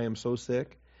heart, and I am so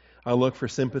sick. I looked for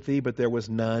sympathy, but there was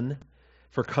none.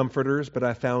 For comforters, but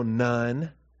I found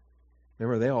none.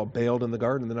 Remember, they all bailed in the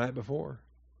garden the night before.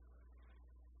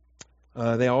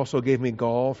 They also gave me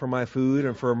gall for my food,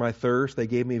 and for my thirst they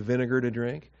gave me vinegar to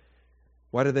drink.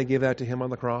 Why did they give that to him on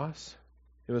the cross?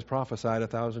 It was prophesied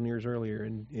 1,000 years earlier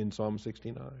in Psalm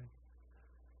 69.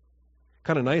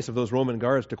 Kind of nice of those Roman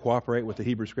guards to cooperate with the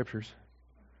Hebrew Scriptures.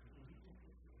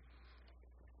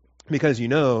 Because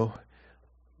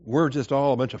we're just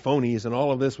all a bunch of phonies, and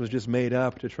all of this was just made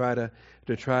up to try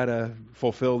to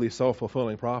fulfill these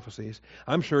self-fulfilling prophecies.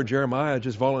 I'm sure Jeremiah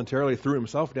just voluntarily threw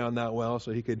himself down that well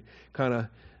so he could kind of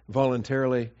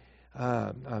voluntarily.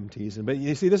 I'm teasing, but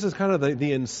you see, this is kind of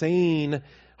the insane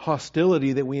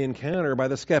hostility that we encounter by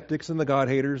the skeptics and the God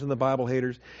haters and the Bible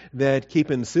haters that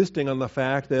keep insisting on the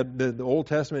fact that the Old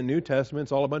Testament and New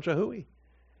Testament's all a bunch of hooey.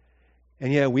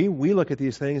 And yet we look at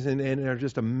these things and are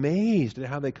just amazed at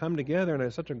how they come together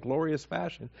in such a glorious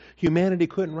fashion. Humanity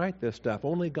couldn't write this stuff.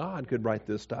 Only God could write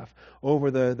this stuff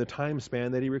over the time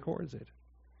span that He records it.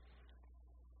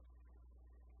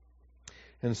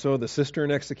 And so the cistern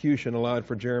execution allowed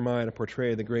for Jeremiah to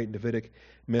portray the great Davidic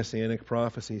messianic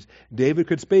prophecies. David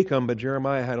could speak them, but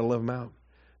Jeremiah had to live them out.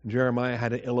 Jeremiah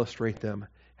had to illustrate them,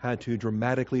 had to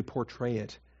dramatically portray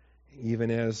it, even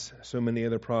as so many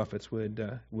other prophets would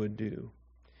do.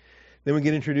 Then we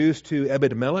get introduced to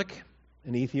Ebed-Melech,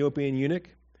 an Ethiopian eunuch.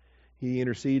 He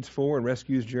intercedes for and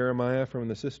rescues Jeremiah from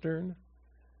the cistern.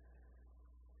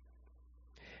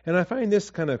 And I find this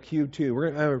kind of cute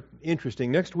too.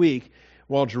 Interesting. Next week,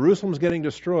 while Jerusalem's getting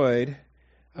destroyed,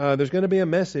 there's going to be a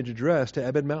message addressed to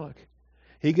Ebed-Melech.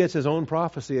 He gets his own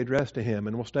prophecy addressed to him,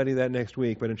 and we'll study that next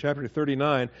week. But in chapter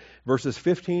 39, verses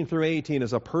 15 through 18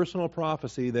 is a personal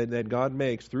prophecy that God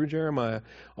makes through Jeremiah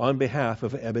on behalf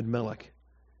of Ebed-Melech.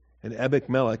 And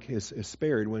Ebed-Melech is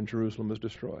spared when Jerusalem is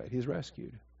destroyed. He's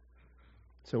rescued.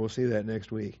 So we'll see that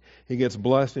next week. He gets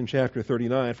blessed in chapter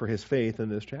 39 for his faith in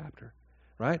this chapter.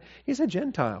 Right? He's a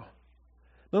Gentile.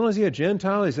 Not only is he a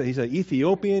Gentile, he's an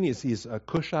Ethiopian, he's a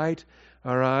Cushite,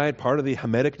 all right, part of the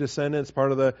Hamitic descendants,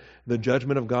 part of the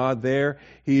judgment of God there.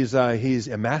 He's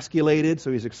emasculated, so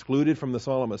he's excluded from the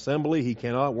solemn assembly. He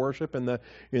cannot worship in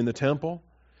the temple.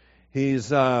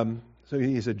 He's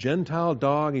a Gentile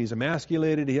dog. He's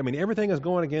emasculated. Everything is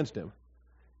going against him,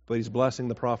 but he's blessing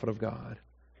the prophet of God,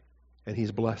 and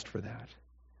he's blessed for that.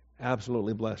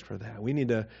 Absolutely blessed for that. We need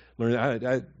to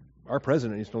learn. Our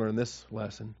president needs to learn this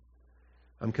lesson.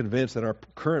 I'm convinced that our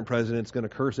current president is going to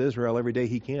curse Israel every day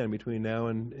he can between now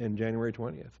and January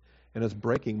 20th. And it's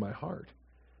breaking my heart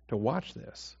to watch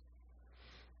this.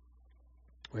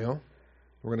 Well,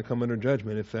 we're going to come under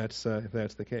judgment if that's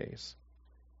the case.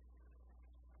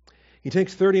 He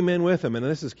takes 30 men with him, and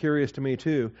this is curious to me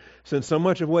too. Since so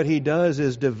much of what he does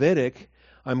is Davidic,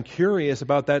 I'm curious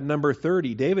about that number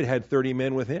 30. David had 30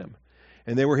 men with him,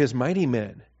 and they were his mighty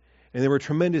men. And they were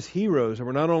tremendous heroes. They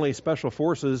were not only special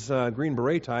forces, Green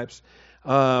Beret types,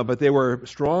 but they were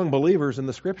strong believers in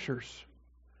the Scriptures.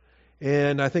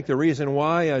 And I think the reason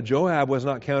why Joab was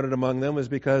not counted among them is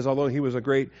because although he was a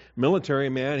great military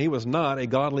man, he was not a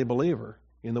godly believer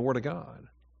in the Word of God.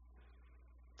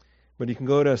 But you can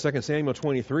go to 2 Samuel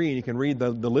 23 and you can read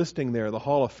the listing there, the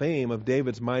Hall of Fame of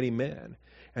David's mighty men.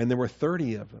 And there were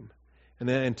 30 of them.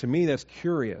 And to me, that's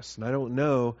curious. And I don't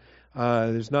know.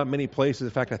 There's not many places. In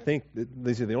fact, I think that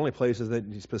these are the only places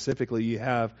that specifically you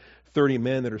have 30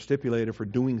 men that are stipulated for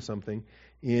doing something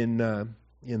in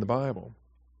the Bible.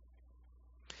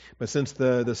 But since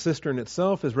the cistern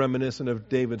itself is reminiscent of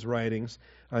David's writings,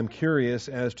 I'm curious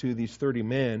as to these 30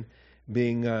 men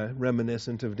being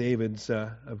reminiscent of David's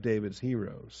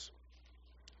heroes.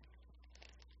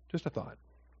 Just a thought.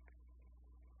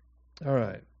 All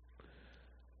right.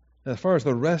 As far as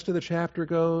the rest of the chapter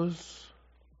goes,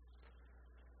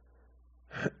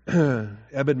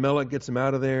 Ebed-Melech gets him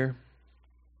out of there.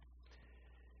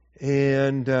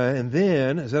 And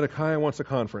then Zedekiah wants a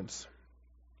conference,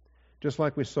 just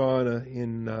like we saw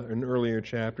in an earlier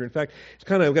chapter. In fact, it's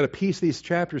kind of, we've got to piece these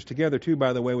chapters together too,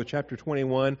 by the way, with chapter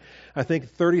 21. I think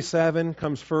 37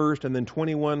 comes first, and then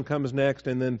 21 comes next,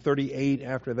 and then 38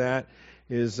 after that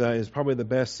is probably the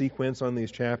best sequence on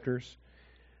these chapters.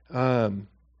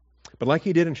 But like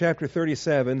he did in chapter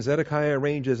 37, Zedekiah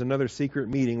arranges another secret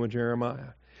meeting with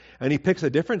Jeremiah. And he picks a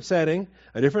different setting,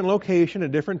 a different location, a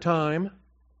different time.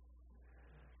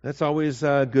 That's always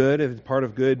good. It's part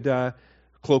of good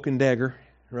cloak and dagger,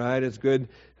 right? It's good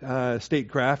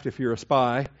statecraft if you're a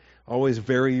spy. Always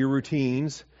vary your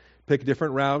routines. Pick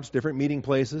different routes, different meeting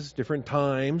places, different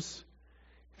times.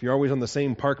 If you're always on the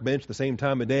same park bench, the same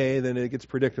time of day, then it gets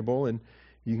predictable and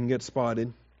you can get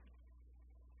spotted.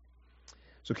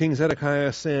 So King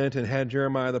Zedekiah sent and had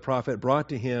Jeremiah the prophet brought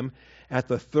to him at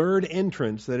the third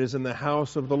entrance that is in the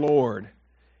house of the Lord.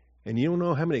 And you don't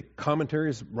know how many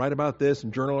commentaries write about this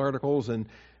and journal articles and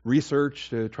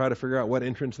research to try to figure out what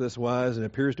entrance this was. And it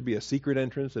appears to be a secret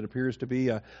entrance. It appears to be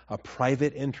a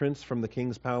private entrance from the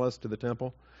king's palace to the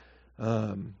temple.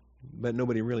 But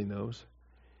nobody really knows.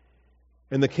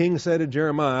 And the king said to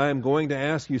Jeremiah, I'm going to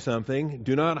ask you something.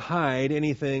 Do not hide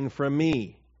anything from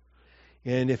me.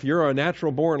 And if you're a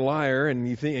natural-born liar and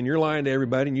you're lying to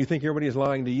everybody and you think everybody's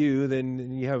lying to you,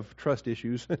 then you have trust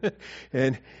issues.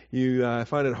 And you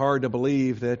find it hard to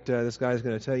believe that this guy's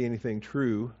going to tell you anything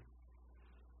true.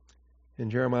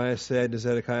 And Jeremiah said to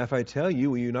Zedekiah, if I tell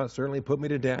you, will you not certainly put me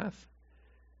to death?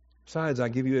 Besides, I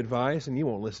give you advice and you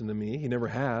won't listen to me. He never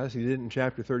has. He did it in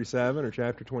chapter 37 or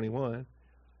chapter 21.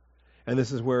 And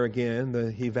this is where,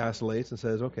 again, he vacillates and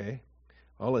says, okay,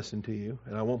 I'll listen to you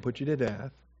and I won't put you to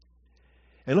death.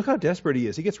 And look how desperate he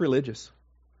is. He gets religious.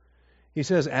 He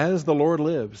says, as the Lord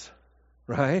lives,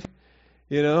 right?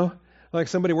 You know, like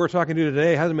somebody we're talking to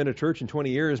today hasn't been to church in 20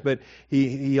 years, but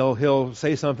he'll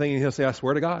say something and he'll say, I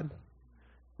swear to God.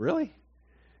 Really?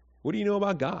 What do you know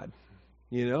about God?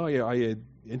 You know, are you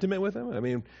intimate with him? I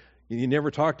mean, you never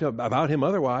talked about him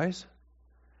otherwise.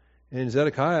 And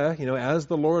Zedekiah, as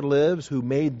the Lord lives, who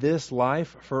made this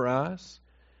life for us,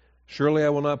 surely I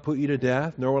will not put you to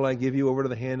death, nor will I give you over to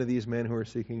the hand of these men who are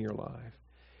seeking your life.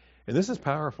 And this is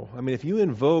powerful. I mean, if you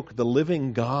invoke the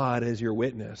living God as your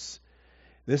witness,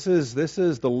 this is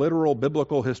the literal,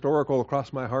 biblical, historical,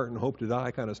 across my heart and hope to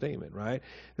die kind of statement, right?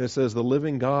 That says the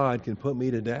living God can put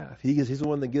me to death. He's the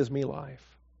one that gives me life.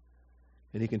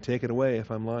 And he can take it away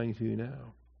if I'm lying to you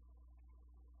now.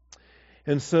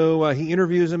 And so he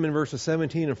interviews him in verses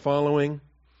 17 and following.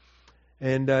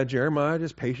 And Jeremiah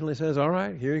just patiently says, all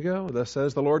right, here you go. Thus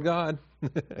says the Lord God.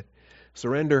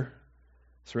 Surrender.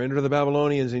 Surrender to the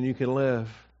Babylonians and you can live.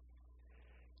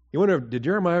 You wonder, did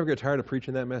Jeremiah ever get tired of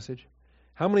preaching that message?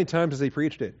 How many times has he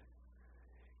preached it?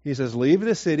 He says, leave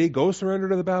the city, go surrender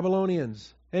to the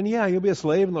Babylonians. And yeah, you'll be a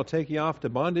slave and they'll take you off to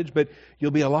bondage, but you'll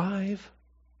be alive.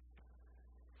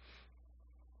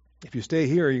 If you stay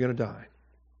here, you're going to die.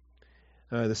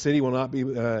 The city will not be,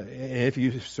 and if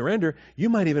you surrender, you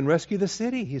might even rescue the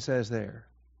city, he says there.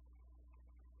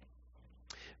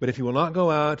 But if you will not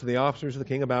go out to the officers of the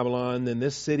king of Babylon, then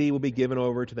this city will be given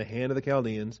over to the hand of the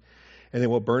Chaldeans, and they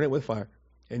will burn it with fire,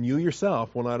 and you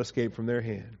yourself will not escape from their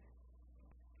hand.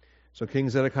 So King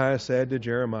Zedekiah said to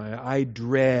Jeremiah, I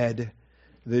dread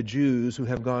the Jews who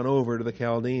have gone over to the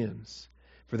Chaldeans,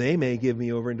 for they may give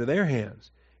me over into their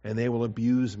hands, and they will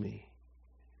abuse me.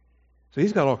 So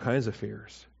he's got all kinds of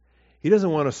fears. He doesn't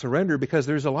want to surrender because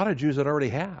there's a lot of Jews that already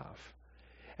have.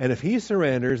 And if he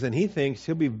surrenders, then he thinks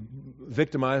he'll be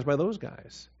victimized by those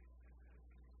guys.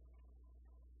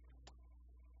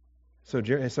 So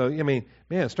I mean,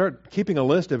 man, start keeping a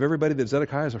list of everybody that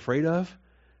Zedekiah is afraid of.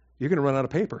 You're going to run out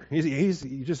of paper. You're going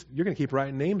to keep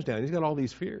writing names down. He's got all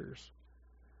these fears.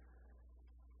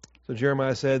 So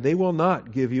Jeremiah said, they will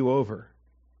not give you over.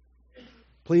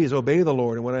 Please obey the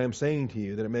Lord in what I am saying to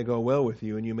you, that it may go well with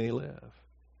you and you may live.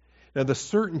 Now, the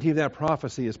certainty of that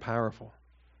prophecy is powerful.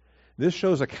 This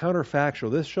shows a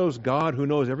counterfactual. This shows God who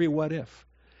knows every what if.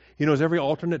 He knows every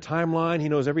alternate timeline. He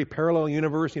knows every parallel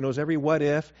universe. He knows every what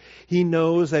if. He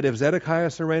knows that if Zedekiah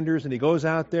surrenders and he goes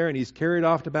out there and he's carried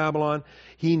off to Babylon,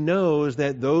 he knows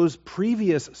that those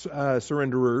previous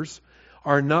surrenderers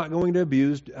are not going to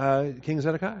abuse King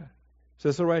Zedekiah. It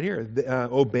says so right here.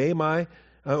 Obey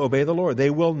the Lord. They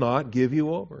will not give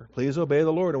you over. Please obey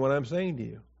the Lord in what I'm saying to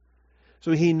you.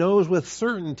 So he knows with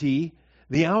certainty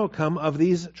the outcome of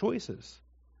these choices.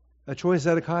 A choice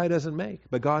Zedekiah doesn't make,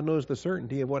 but God knows the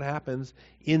certainty of what happens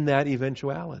in that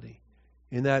eventuality,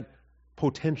 in that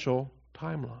potential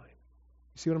timeline.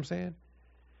 You see what I'm saying?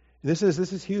 This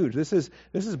is huge. This is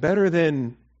better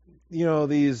than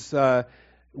these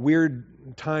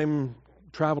weird time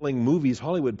traveling movies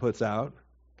Hollywood puts out.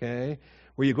 Okay,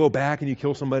 where you go back and you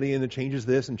kill somebody and it changes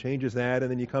this and changes that,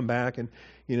 and then you come back and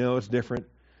it's different.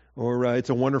 Or It's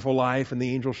a Wonderful Life, and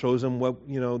the angel shows them what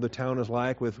the town is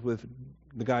like with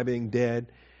the guy being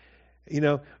dead.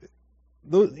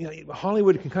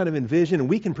 Hollywood can kind of envision, and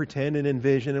we can pretend and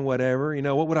envision and whatever.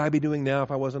 What would I be doing now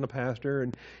if I wasn't a pastor?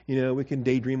 And we can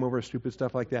daydream over stupid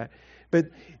stuff like that.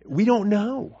 But we don't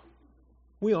know.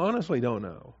 We honestly don't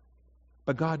know.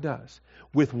 But God does,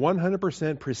 with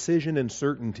 100% precision and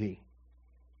certainty.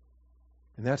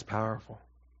 And that's powerful.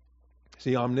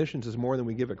 See, omniscience is more than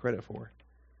we give it credit for.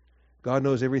 God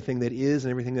knows everything that is and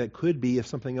everything that could be if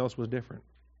something else was different.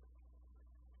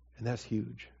 And that's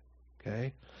huge.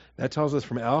 Okay? That tells us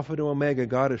from Alpha to Omega,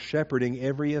 God is shepherding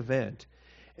every event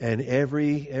and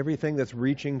everything that's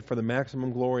reaching for the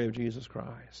maximum glory of Jesus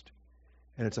Christ.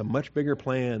 And it's a much bigger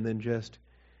plan than just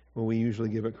what we usually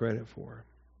give it credit for.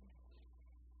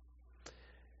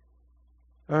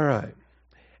 All right.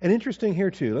 And interesting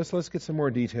here too. Let's get some more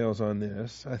details on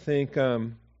this. I think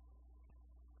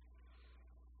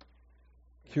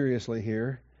curiously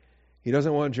here, he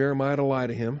doesn't want Jeremiah to lie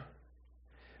to him.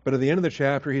 But at the end of the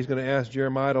chapter, he's going to ask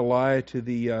Jeremiah to lie to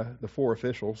the four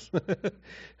officials.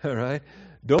 All right?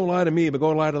 Don't lie to me, but go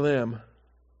lie to them.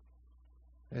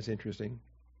 That's interesting.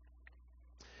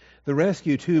 The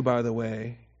rescue, too, by the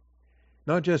way,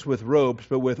 not just with ropes,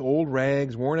 but with old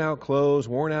rags, worn out clothes,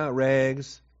 worn out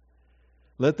rags.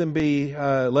 Let them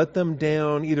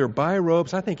down either by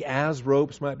ropes, I think as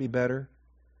ropes might be better,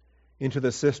 into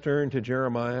the cistern to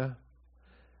Jeremiah.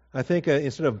 I think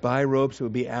instead of by ropes, it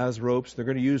would be as ropes. They're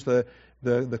going to use the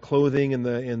clothing and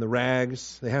the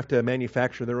rags. They have to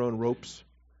manufacture their own ropes.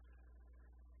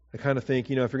 I kind of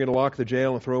think, if you're going to lock the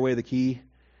jail and throw away the key,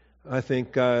 I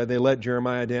think they let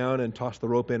Jeremiah down and toss the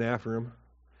rope in after him.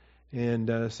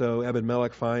 And so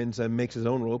Ebed-Melech finds and makes his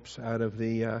own ropes out of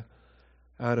the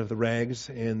rags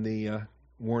and the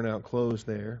worn out clothes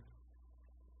there.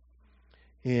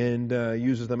 And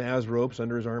uses them as ropes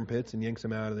under his armpits and yanks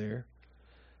them out of there.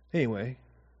 Anyway,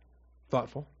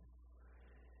 thoughtful.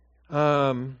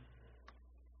 What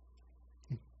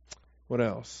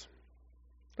else?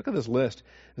 Look at this list.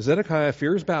 Zedekiah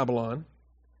fears Babylon.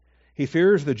 He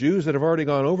fears the Jews that have already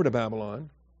gone over to Babylon.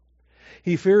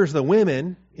 He fears the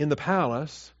women in the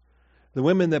palace, the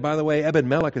women that, by the way,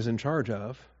 Ebed-Melech is in charge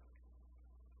of.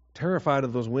 Terrified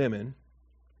of those women,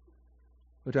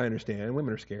 which I understand.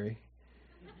 Women are scary.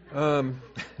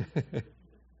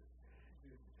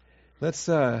 Let's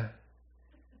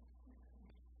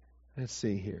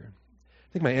see here.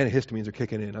 I think my antihistamines are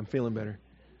kicking in. I'm feeling better.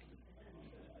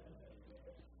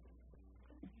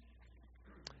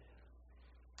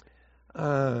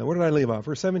 Where did I leave off?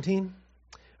 Verse 17?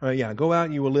 All right, yeah. Go out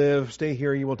and you will live. Stay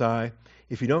here, you will die.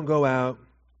 If you don't go out.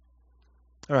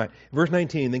 All right, verse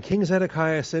 19. Then King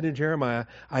Zedekiah said to Jeremiah,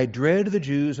 I dread the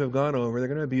Jews who have gone over. They're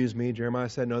going to abuse me. Jeremiah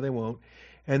said, no, they won't.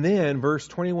 And then verse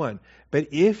 21, but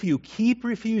if you keep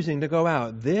refusing to go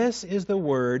out, this is the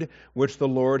word which the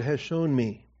Lord has shown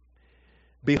me.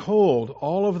 Behold,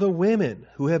 all of the women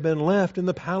who have been left in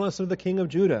the palace of the king of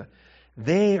Judah,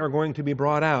 they are going to be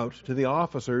brought out to the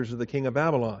officers of the king of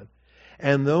Babylon.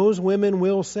 And those women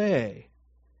will say,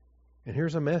 and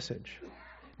here's a message,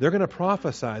 they're going to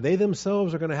prophesy. They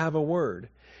themselves are going to have a word.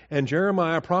 And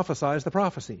Jeremiah prophesies the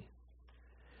prophecy.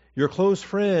 Your close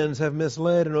friends have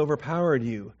misled and overpowered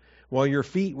you. While your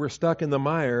feet were stuck in the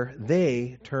mire,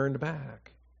 they turned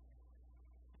back.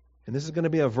 And this is going to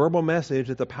be a verbal message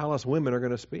that the palace women are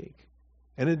going to speak.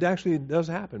 And it actually does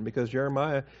happen because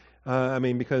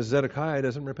because Zedekiah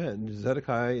doesn't repent.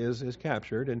 Zedekiah is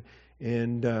captured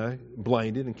and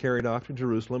blinded and carried off to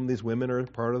Jerusalem. These women are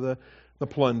part of the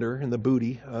plunder and the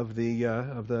booty of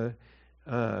the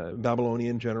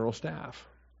Babylonian general staff.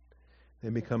 They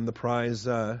become the prize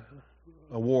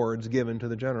awards given to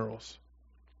the generals.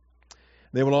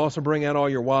 They will also bring out all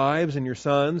your wives and your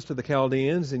sons to the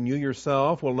Chaldeans, and you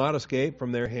yourself will not escape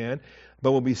from their hand,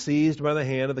 but will be seized by the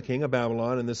hand of the king of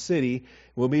Babylon, and the city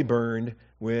will be burned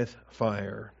with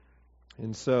fire.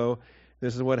 And so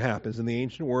this is what happens. In the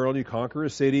ancient world, you conquer a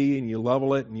city, and you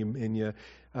level it, and you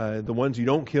the ones you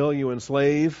don't kill, you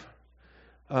enslave,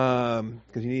 because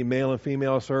you need male and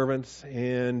female servants,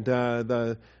 and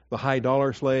the high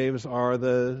dollar slaves are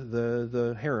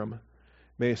the harem.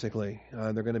 Basically,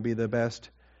 they're going to be the best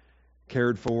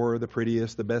cared for, the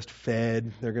prettiest, the best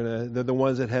fed. They're the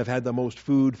ones that have had the most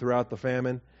food throughout the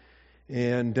famine,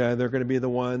 and they're going to be the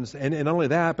ones. And not only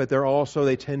that, but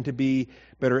they tend to be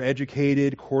better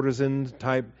educated, courtesan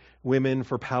type women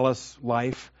for palace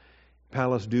life,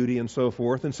 palace duty, and so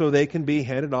forth. And so they can be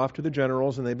handed off to the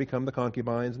generals, and they become the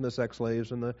concubines and the sex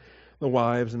slaves and the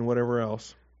wives and whatever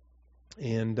else.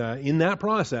 And in that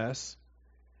process,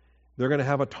 they're going to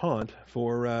have a taunt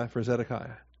for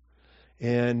Zedekiah.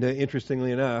 And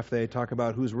interestingly enough, they talk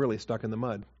about who's really stuck in the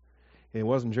mud. It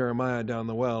wasn't Jeremiah down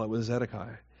the well, it was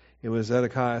Zedekiah. It was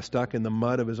Zedekiah stuck in the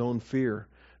mud of his own fear,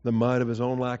 the mud of his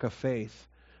own lack of faith,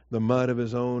 the mud of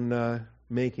his own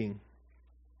making.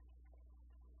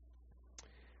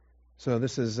 So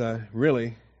this is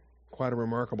really quite a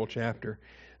remarkable chapter.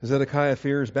 Zedekiah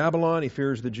fears Babylon. He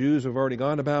fears the Jews who have already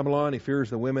gone to Babylon. He fears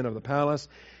the women of the palace.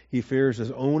 He fears his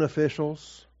own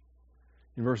officials.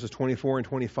 In verses 24 and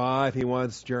 25, he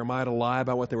wants Jeremiah to lie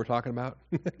about what they were talking about,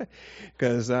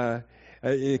 because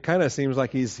it kind of seems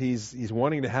like he's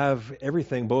wanting to have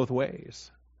everything both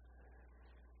ways.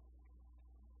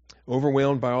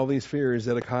 Overwhelmed by all these fears,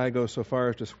 Zedekiah goes so far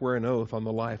as to swear an oath on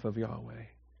the life of Yahweh.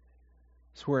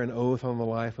 Swear an oath on the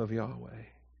life of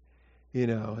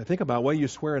Yahweh. Think about what you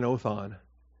swear an oath on.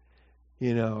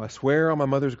 I swear on my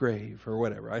mother's grave or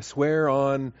whatever. I swear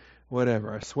on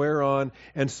whatever. I swear on.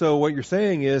 And so what you're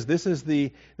saying is this is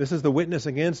the witness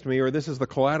against me, or this is the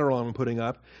collateral I'm putting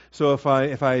up. So if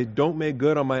I don't make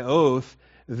good on my oath,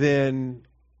 then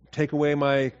take away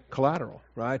my collateral,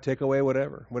 right? Take away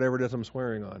whatever it is I'm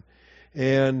swearing on.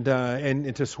 And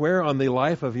to swear on the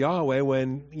life of Yahweh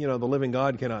when, the living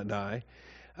God cannot die.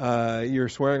 You're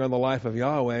swearing on the life of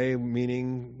Yahweh,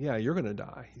 meaning, you're going to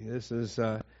die. This is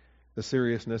the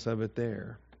seriousness of it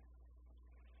there.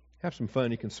 Have some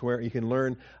fun. You can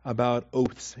learn about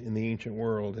oaths in the ancient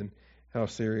world and how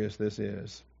serious this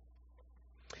is.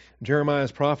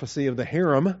 Jeremiah's prophecy of the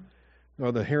harem,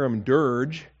 or the harem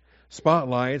dirge,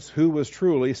 spotlights who was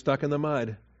truly stuck in the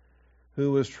mud.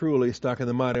 Who was truly stuck in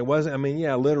the mud. It wasn't,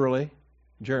 literally,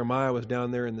 Jeremiah was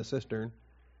down there in the cistern.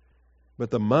 But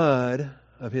the mud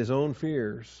of his own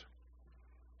fears.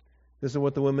 This is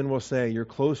what the women will say. Your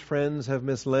close friends have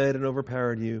misled and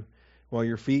overpowered you. While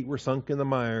your feet were sunk in the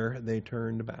mire, they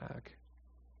turned back.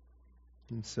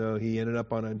 And so he ended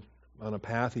up on a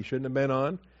path he shouldn't have been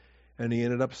on, and he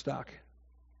ended up stuck.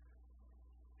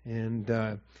 And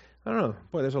I don't know.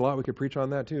 Boy, there's a lot we could preach on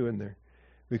that too, isn't there?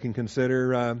 We can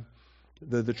consider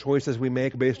the choices we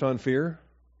make based on fear,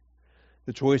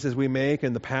 the choices we make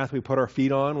and the path we put our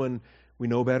feet on when we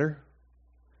know better.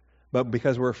 But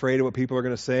because we're afraid of what people are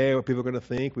going to say, what people are going to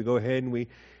think, we go ahead and we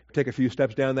take a few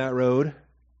steps down that road.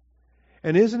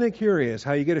 And isn't it curious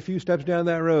how you get a few steps down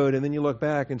that road and then you look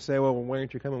back and say, well, why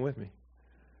aren't you coming with me?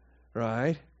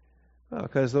 Right? Well,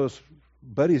 because those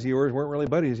buddies of yours weren't really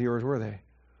buddies of yours, were they?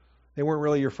 They weren't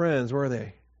really your friends, were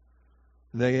they?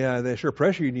 They sure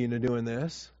pressured you into doing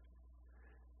this.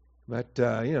 But,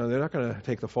 they're not going to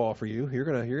take the fall for you. You're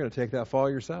going to take that fall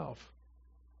yourself.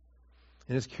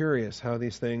 And it's curious how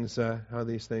these things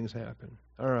happen.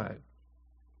 All right.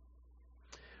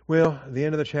 Well, the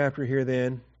end of the chapter here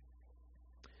then.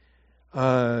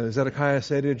 Zedekiah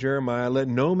said to Jeremiah, let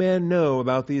no man know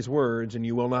about these words, and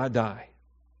you will not die.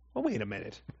 Well, wait a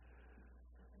minute.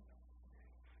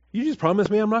 You just promised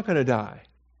me I'm not going to die.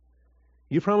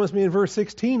 You promised me in verse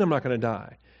 16 I'm not going to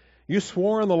die. You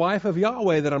swore on the life of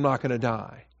Yahweh that I'm not going to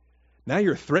die. Now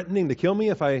you're threatening to kill me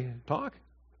if I talk?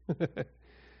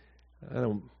 I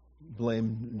don't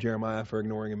blame Jeremiah for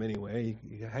ignoring him anyway.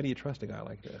 How do you trust a guy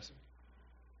like this?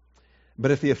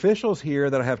 But if the officials hear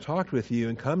that I have talked with you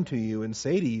and come to you and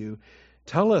say to you,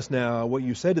 tell us now what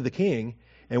you said to the king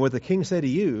and what the king said to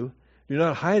you, do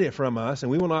not hide it from us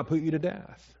and we will not put you to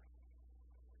death.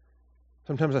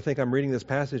 Sometimes I think I'm reading this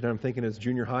passage and I'm thinking it's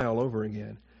junior high all over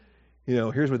again.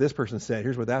 Here's what this person said,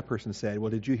 here's what that person said.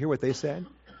 Well, did you hear what they said?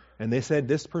 And they said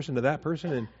this person to that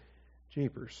person, and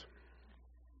jeepers.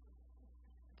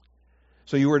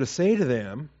 So you were to say to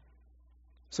them,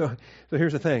 so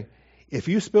here's the thing. If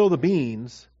you spill the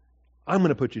beans, I'm going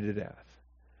to put you to death.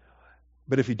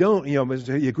 But if you don't, you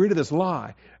agree to this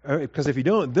lie. Because if you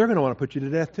don't, they're going to want to put you to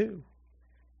death too.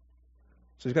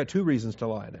 So he's got two reasons to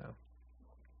lie now.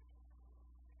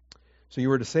 So you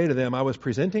were to say to them, I was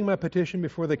presenting my petition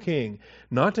before the king,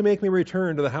 not to make me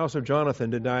return to the house of Jonathan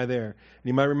to die there. And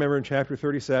you might remember in chapter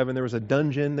 37, there was a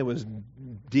dungeon that was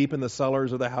deep in the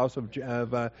cellars of the house of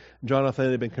Jonathan.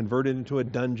 It had been converted into a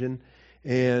dungeon.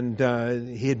 And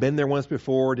he had been there once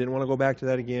before, didn't want to go back to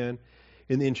that again.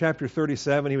 In chapter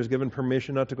 37, he was given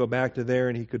permission not to go back to there,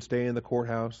 and he could stay in the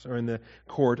courthouse, or in the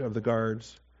court of the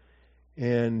guards.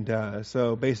 And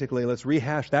so basically, let's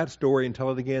rehash that story and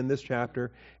tell it again this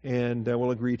chapter, and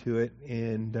we'll agree to it,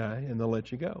 and they'll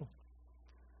let you go.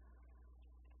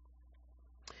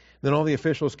 Then all the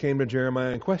officials came to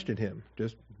Jeremiah and questioned him.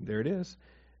 Just, there it is.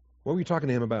 What were you talking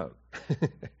to him about?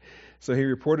 So he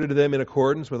reported to them in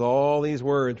accordance with all these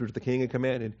words which the king had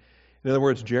commanded. In other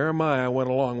words, Jeremiah went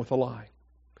along with the lie.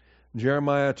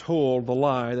 Jeremiah told the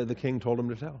lie that the king told him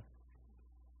to tell.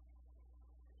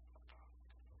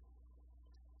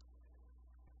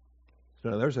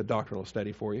 So there's a doctrinal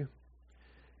study for you.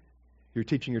 You're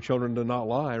teaching your children to not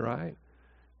lie, right?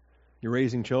 You're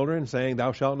raising children saying,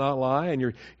 thou shalt not lie, and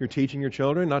you're teaching your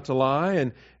children not to lie,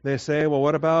 and they say, well,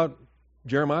 what about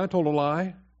Jeremiah told a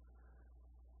lie?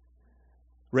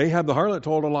 Rahab the harlot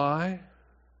told a lie.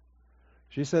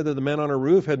 She said that the men on her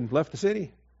roof had left the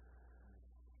city.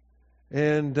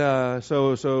 And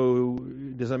so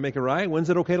does that make it right?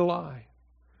 When's it okay to lie?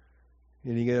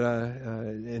 And you get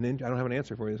I don't have an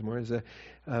answer for you this morning.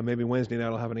 Maybe Wednesday night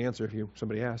I'll have an answer if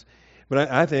somebody asks. But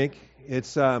I think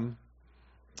it's in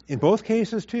both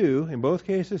cases too.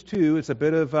 It's a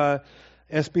bit of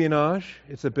espionage.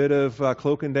 It's a bit of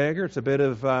cloak and dagger. It's a bit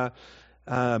of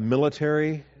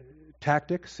military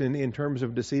tactics in terms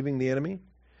of deceiving the enemy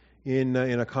in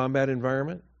a combat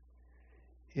environment.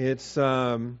 It's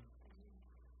a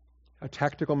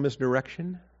tactical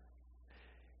misdirection.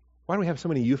 Why do we have so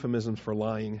many euphemisms for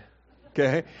lying?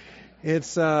 Okay,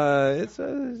 it's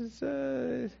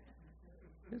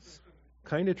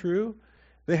kind of true.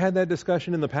 They had that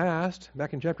discussion in the past.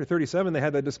 Back in chapter 37, they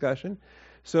had that discussion.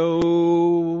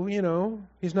 So,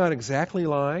 he's not exactly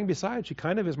lying. Besides, she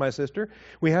kind of is my sister.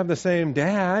 We have the same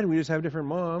dad. We just have different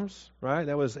moms, right?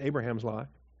 That was Abraham's lie.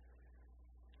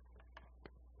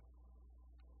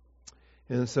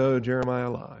 And so Jeremiah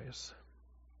lies.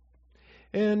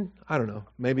 And I don't know.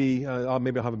 Maybe I'll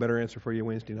have a better answer for you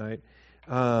Wednesday night.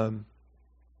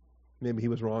 Maybe he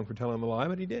was wrong for telling the lie,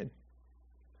 but he did.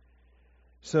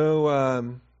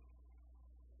 So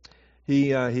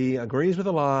he agrees with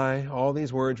the lie. All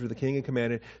these words were the king had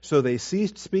commanded. So they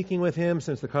ceased speaking with him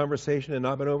since the conversation had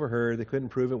not been overheard. They couldn't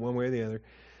prove it one way or the other.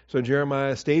 So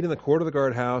Jeremiah stayed in the court of the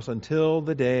guardhouse until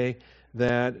the day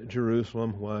that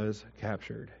Jerusalem was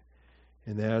captured.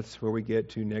 And that's where we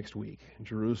get to next week.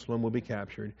 Jerusalem will be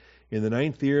captured in the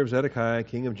 9th year of Zedekiah,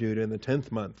 king of Judah, in the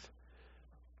 10th month.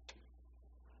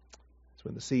 That's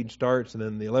when the siege starts, and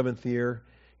then the 11th year,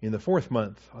 in the 4th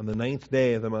month, on the 9th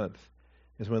day of the month,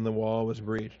 is when the wall was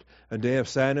breached. A day of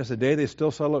sadness, a day they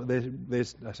still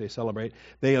celebrate.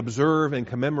 They observe and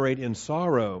commemorate in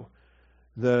sorrow.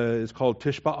 It's called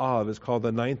Tish B'Av. It's called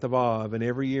the 9th of Av, and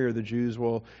every year the Jews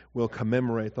will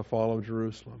commemorate the fall of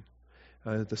Jerusalem.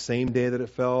 The same day that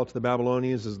it fell to the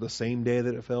Babylonians is the same day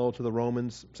that it fell to the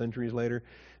Romans centuries later.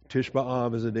 Tish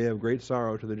B'Av is a day of great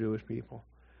sorrow to the Jewish people.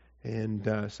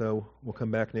 And so we'll come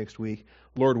back next week,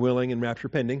 Lord willing, and rapture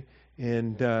pending,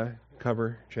 and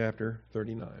cover chapter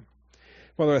 39.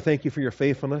 Father, I thank you for your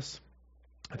faithfulness.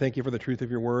 I thank you for the truth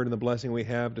of your word and the blessing we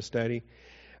have to study.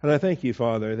 And I thank you,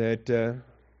 Father, that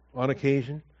on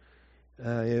occasion,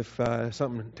 if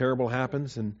something terrible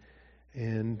happens, and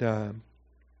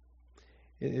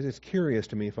it is curious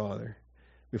to me, Father.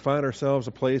 We find ourselves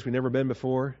a place we've never been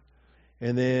before,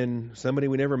 and then somebody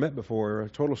we never met before, a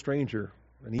total stranger,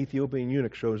 an Ethiopian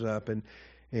eunuch shows up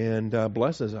and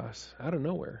blesses us out of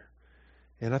nowhere.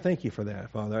 And I thank you for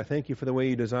that, Father. I thank you for the way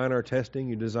you design our testing,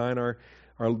 you design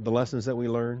the lessons that we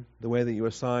learn, the way that you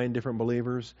assign different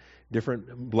believers,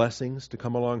 different blessings to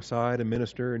come alongside and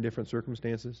minister in different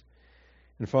circumstances.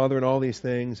 And Father, in all these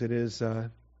things, it is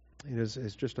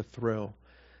just a thrill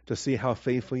to see how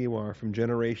faithful you are from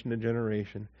generation to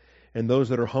generation. And those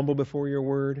that are humble before your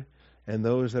word, and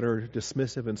those that are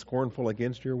dismissive and scornful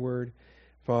against your word,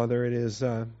 Father, it is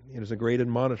a great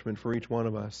admonishment for each one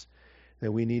of us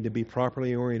that we need to be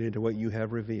properly oriented to what you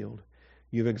have revealed.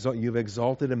 You've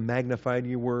exalted and magnified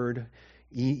your word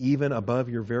even above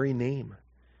your very name.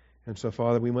 And so,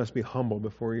 Father, we must be humble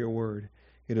before your word.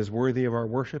 It is worthy of our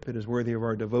worship. It is worthy of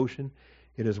our devotion.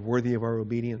 It is worthy of our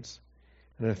obedience.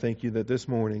 And I thank you that this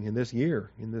morning, in this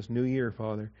year, in this new year,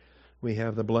 Father, we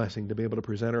have the blessing to be able to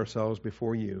present ourselves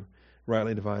before you,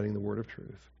 rightly dividing the word of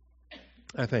truth.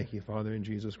 I thank you, Father, in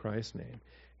Jesus Christ's name.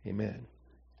 Amen.